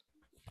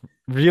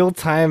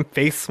 Real-time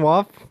face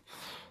swap.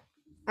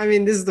 I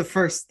mean, this is the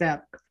first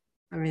step.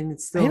 I mean,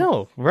 it's still... I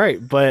know,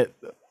 right. But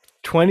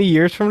 20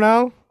 years from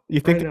now, you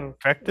think they'll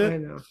perfect it? I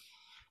know.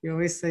 You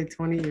always say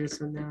 20 years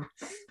from now.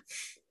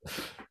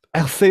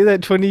 I'll say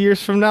that 20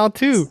 years from now,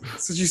 too.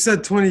 That's what you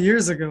said 20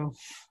 years ago.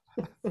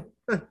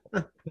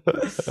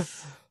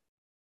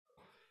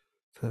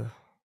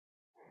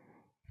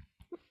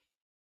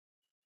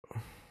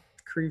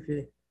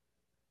 Creepy.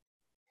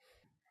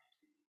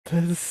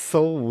 That is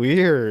so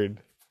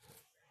weird.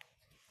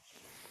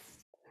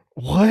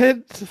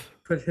 What?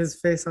 Put his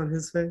face on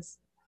his face?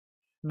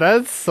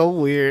 That's so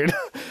weird.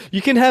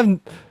 You can have...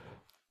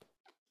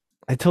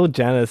 I told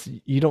Janice,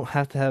 you don't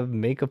have to have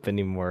makeup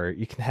anymore.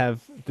 You can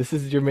have... This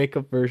is your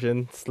makeup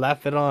version.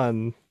 Slap it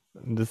on.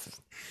 And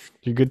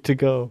you're good to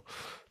go.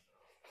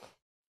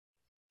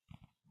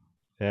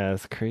 Yeah,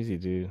 it's crazy,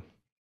 dude.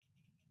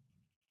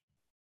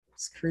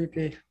 It's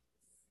creepy.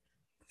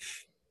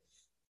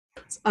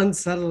 It's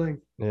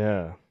unsettling.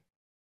 Yeah.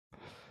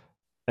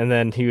 And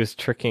then he was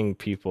tricking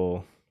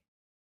people.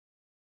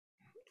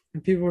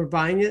 And people were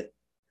buying it?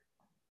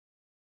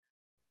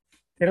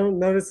 They don't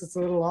notice it's a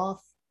little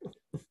off?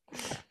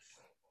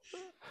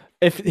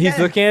 If he's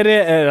looking at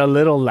it at a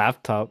little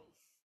laptop.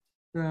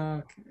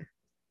 Okay.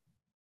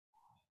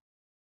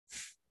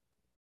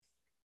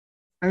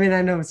 I mean,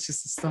 I know it's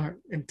just a start.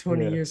 And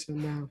 20 years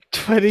from now.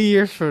 20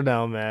 years from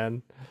now,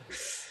 man.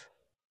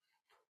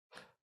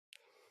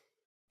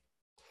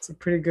 It's a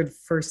pretty good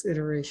first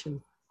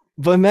iteration.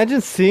 But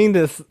imagine seeing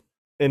this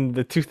in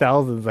the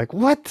 2000s. Like,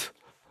 what?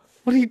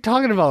 What are you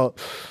talking about?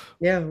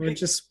 Yeah, we're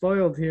just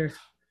spoiled here.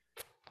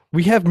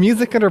 We have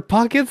music in our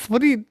pockets?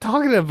 What are you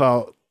talking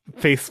about?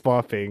 Face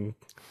swapping.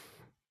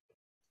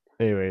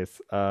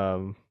 Anyways,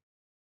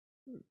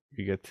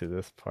 we get to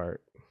this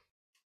part.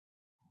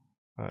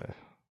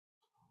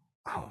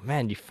 Oh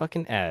man, you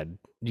fucking ad.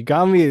 You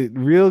got me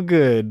real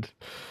good.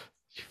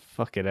 You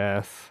fucking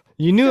ass.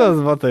 You knew I was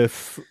about to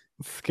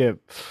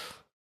skip.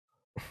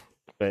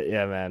 But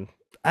yeah, man.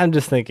 I'm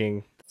just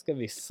thinking, it's gonna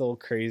be so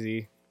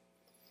crazy.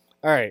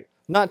 Alright,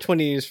 not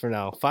 20 years from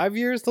now. 5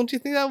 years? Don't you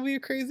think that would be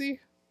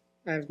crazy?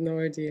 I have no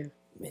idea.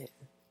 Man.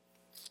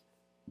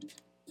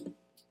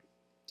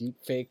 Deep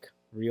fake,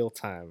 real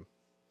time.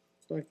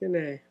 Fucking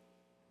A.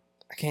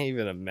 I can't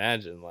even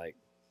imagine, like,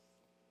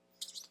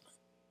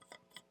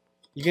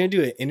 you're gonna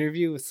do an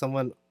interview with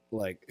someone,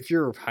 like, if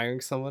you're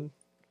hiring someone,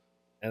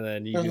 and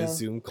then you do a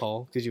Zoom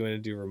call because you want to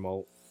do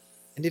remote,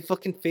 and they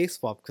fucking face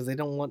swap because they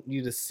don't want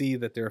you to see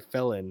that they're a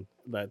felon,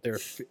 that they're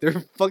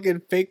a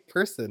fucking fake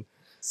person.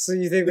 So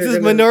you think this is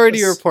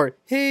Minority Report?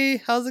 Hey,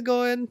 how's it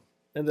going?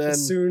 And then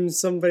assume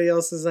somebody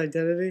else's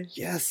identity?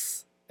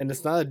 Yes, and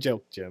it's not a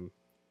joke, Jim.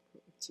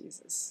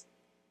 Jesus.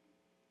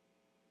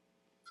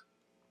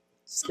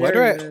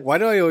 Scary, why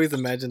do I always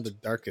imagine the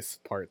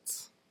darkest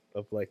parts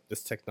of like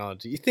this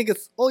technology? You think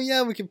it's, oh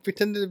yeah, we can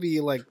pretend to be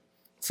like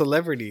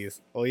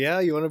celebrities. Oh yeah,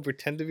 you want to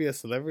pretend to be a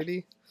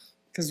celebrity?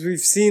 Because we've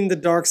seen the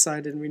dark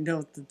side and we know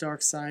what the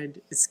dark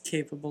side is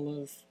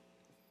capable of.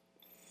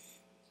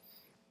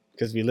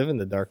 Because we live in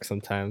the dark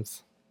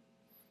sometimes.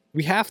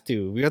 We have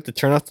to. We have to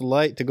turn off the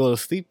light to go to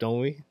sleep, don't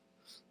we?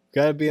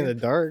 Gotta be in the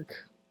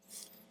dark.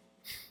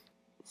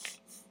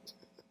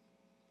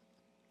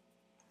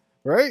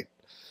 Right?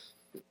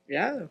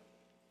 Yeah.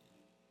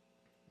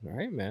 All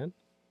right, man.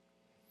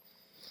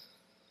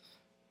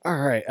 All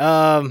right.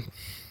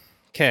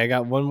 Okay, I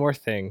got one more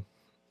thing.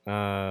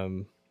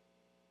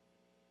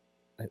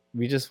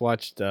 We just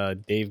watched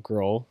Dave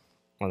Grohl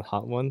on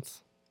Hot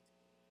Ones.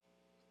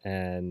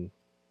 And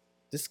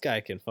this guy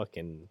can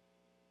fucking...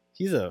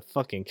 He's a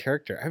fucking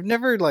character. I've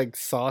never like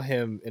saw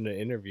him in an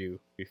interview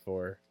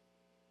before.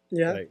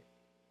 Yeah. Like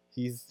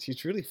he's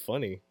really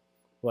funny.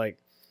 Like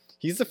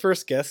he's the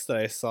first guest that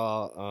I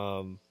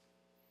saw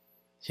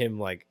him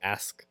like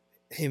ask,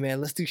 "Hey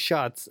man, let's do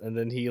shots." And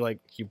then he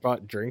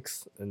brought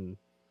drinks, and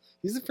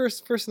he's the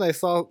first person I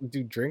saw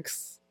do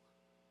drinks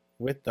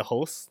with the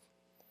host.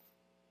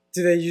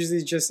 Do they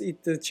usually just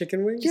eat the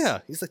chicken wings? Yeah.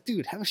 He's like,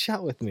 "Dude, have a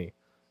shot with me."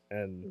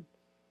 And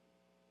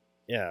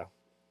yeah.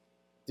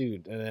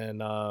 Dude, and then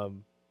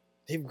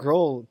Dave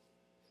Grohl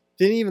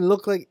didn't even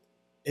look like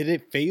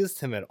it phased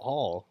him at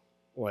all.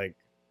 Like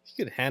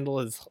he could handle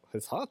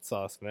his hot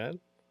sauce, man.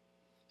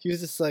 He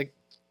was just like,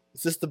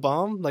 "Is this the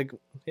bomb?" Like,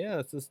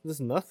 yeah, this is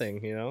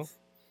nothing, you know.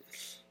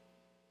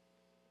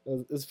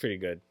 It was pretty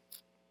good.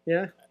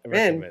 Yeah, I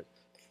recommend.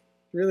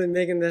 Really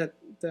making the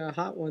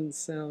hot ones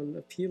sound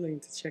appealing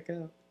to check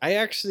out. I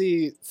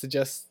actually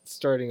suggest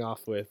starting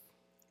off with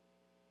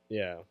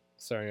the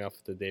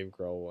Dave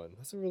Grohl one.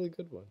 That's a really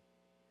good one.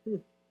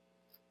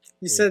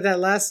 You said that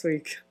last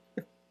week.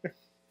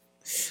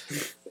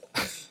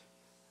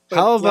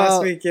 How about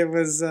last week? It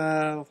was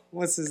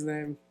what's his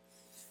name?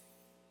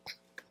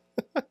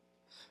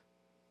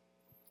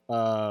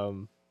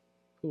 Who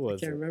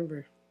was I can't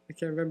remember. I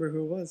can't remember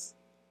who it was.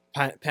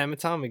 Pam and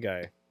Tommy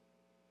guy.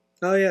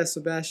 Oh yeah,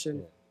 Sebastian.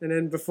 Yeah. And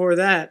then before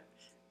that,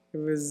 it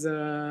was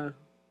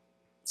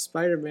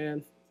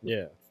Spider-Man.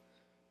 Yeah.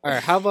 All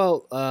right. How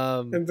about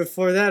and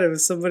before that, it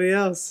was somebody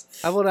else.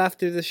 How about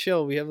after the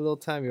show, we have a little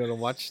time? You want to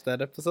watch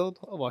that episode?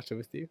 I'll watch it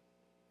with you.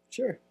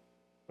 Sure.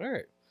 All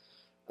right.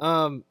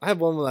 I have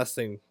one last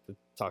thing to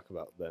talk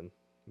about. Then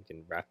we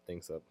can wrap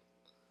things up.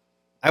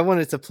 I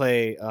wanted to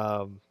play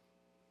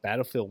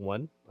Battlefield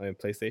 1 on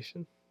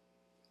PlayStation.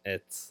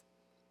 It's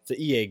an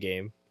EA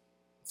game.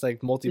 It's like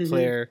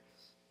multiplayer. Mm-hmm.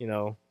 You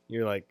know,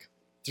 you're like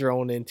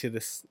thrown into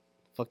this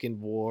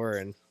fucking war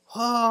and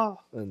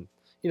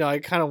you know, I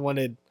kind of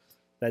wanted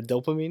that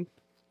dopamine,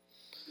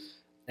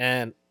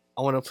 and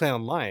I want to play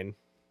online.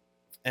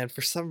 And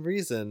for some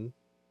reason,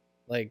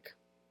 like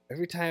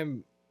every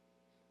time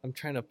I'm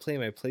trying to play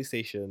my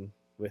PlayStation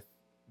with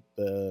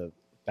the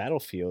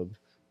Battlefield,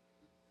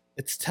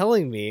 it's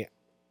telling me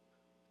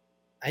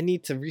I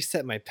need to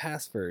reset my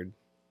password,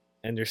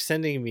 and they're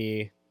sending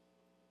me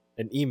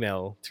an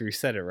email to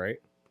reset it,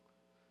 right?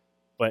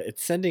 But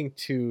it's sending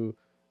to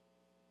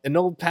an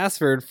old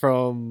password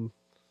from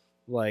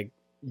like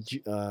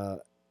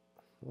what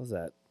was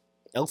that?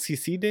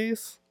 LCC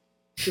days?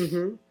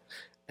 Mm-hmm.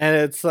 And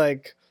it's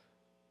like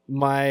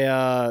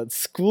my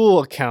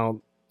school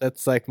account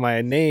that's like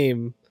my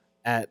name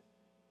at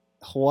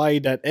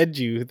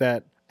hawaii.edu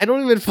that I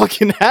don't even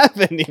fucking have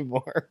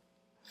anymore.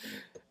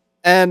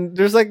 And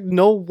there's like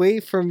no way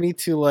for me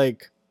to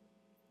like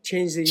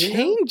change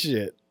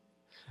it.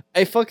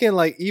 I fucking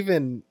like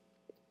even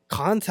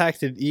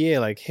contacted EA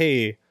like,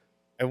 hey,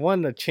 I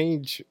want to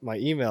change my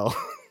email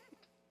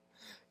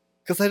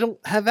because I don't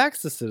have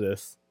access to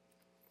this.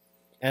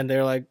 And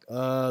they're like,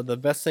 the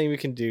best thing we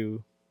can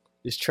do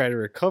is try to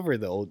recover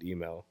the old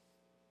email.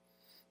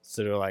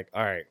 So they're like,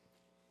 all right,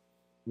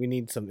 we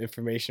need some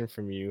information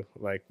from you.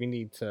 Like, we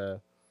need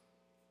to,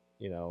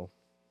 you know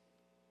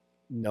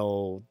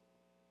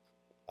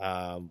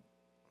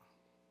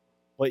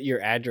what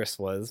your address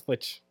was,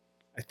 which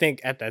I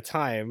think at that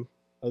time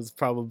I was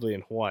probably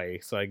in Hawaii,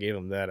 so I gave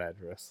them that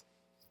address.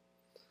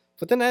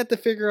 But then I had to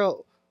figure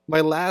out my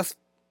last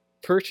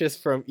purchase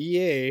from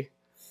EA,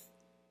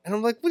 and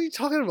I'm like, what are you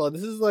talking about?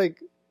 This is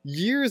like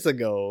years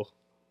ago.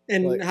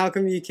 And like, how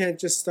come you can't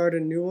just start a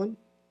new one?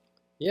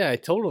 Yeah, I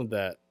told them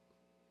that.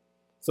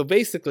 So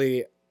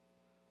basically,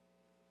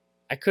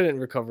 I couldn't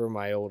recover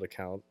my old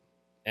account.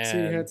 And so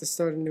you had to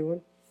start a new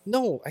one?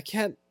 No, I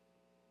can't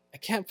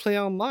play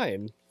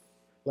online.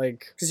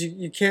 Like, because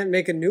you can't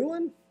make a new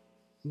one?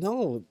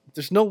 No,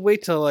 there's no way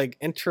to like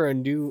enter a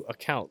new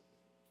account.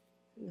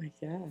 Oh my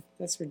god,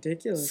 that's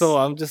ridiculous. So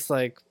I'm just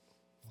like,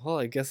 well,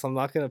 I guess I'm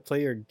not gonna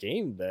play your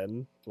game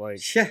then.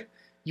 Like,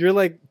 you're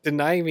like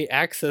denying me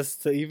access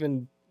to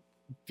even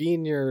be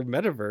in your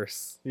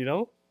metaverse, you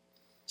know?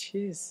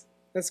 Jeez,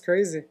 that's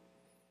crazy.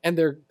 And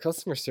their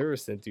customer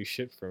service didn't do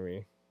shit for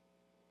me.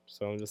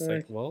 So I'm just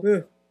like, well,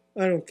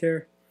 I don't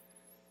care.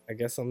 I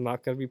guess I'm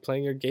not gonna be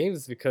playing your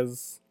games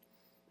because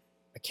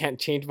I can't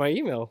change my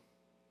email.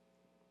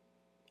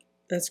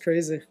 That's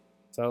crazy.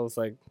 So I was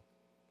like,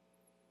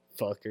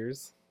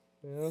 fuckers.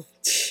 You know?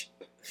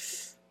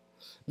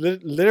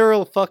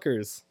 Literal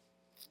fuckers.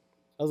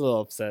 I was a little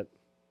upset.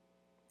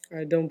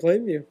 I don't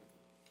blame you.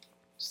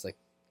 Just like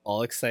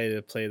all excited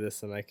to play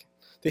this, and like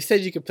they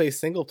said you could play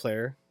single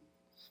player.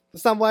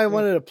 That's not why I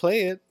wanted to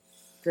play it.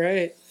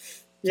 Great.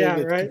 Play yeah,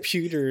 with right.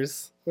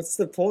 Computers. What's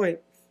the point?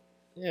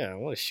 Yeah, I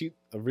want to shoot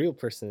a real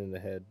person in the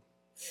head.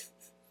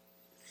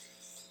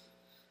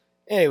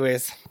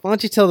 Anyways, why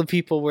don't you tell the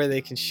people where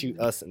they can shoot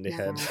us in the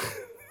head?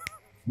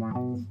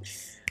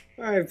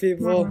 Alright,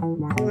 people. If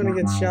you want to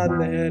get shot in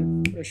the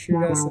head or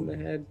shoot us in the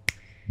head,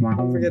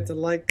 don't forget to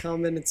like,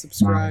 comment, and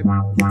subscribe.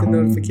 Hit the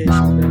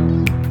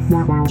notification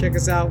bell. Check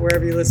us out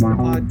wherever you listen to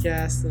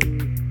podcasts,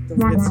 and don't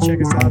forget to check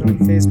us out on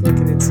Facebook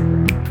and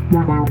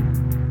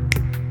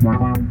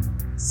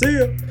Instagram. See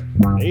ya!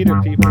 Later,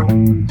 people.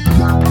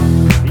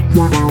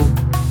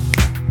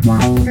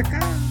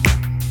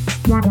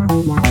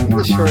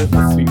 The short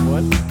and sweet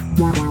one.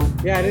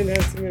 Yeah, I didn't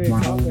have too many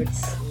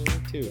topics.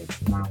 Too.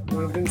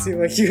 Well, it didn't seem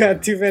like you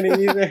had too many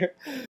either.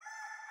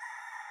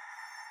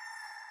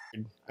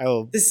 I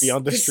will be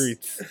on the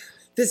streets.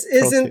 This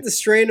isn't the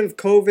strain of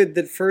COVID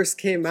that first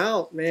came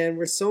out, man.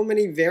 We're so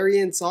many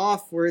variants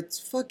off where it's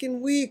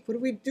fucking weak. What are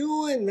we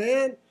doing,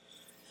 man?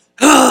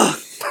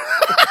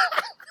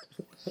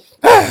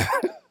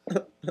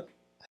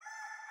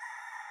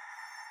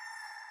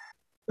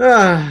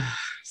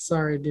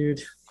 Sorry,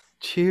 dude.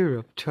 Cheer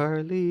up,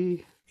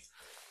 Charlie.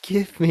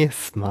 Give me a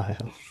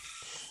smile.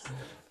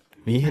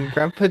 Me and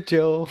Grandpa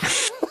Joe.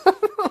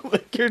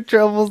 Make your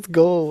troubles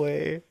go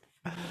away.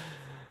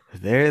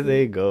 There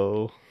they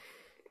go.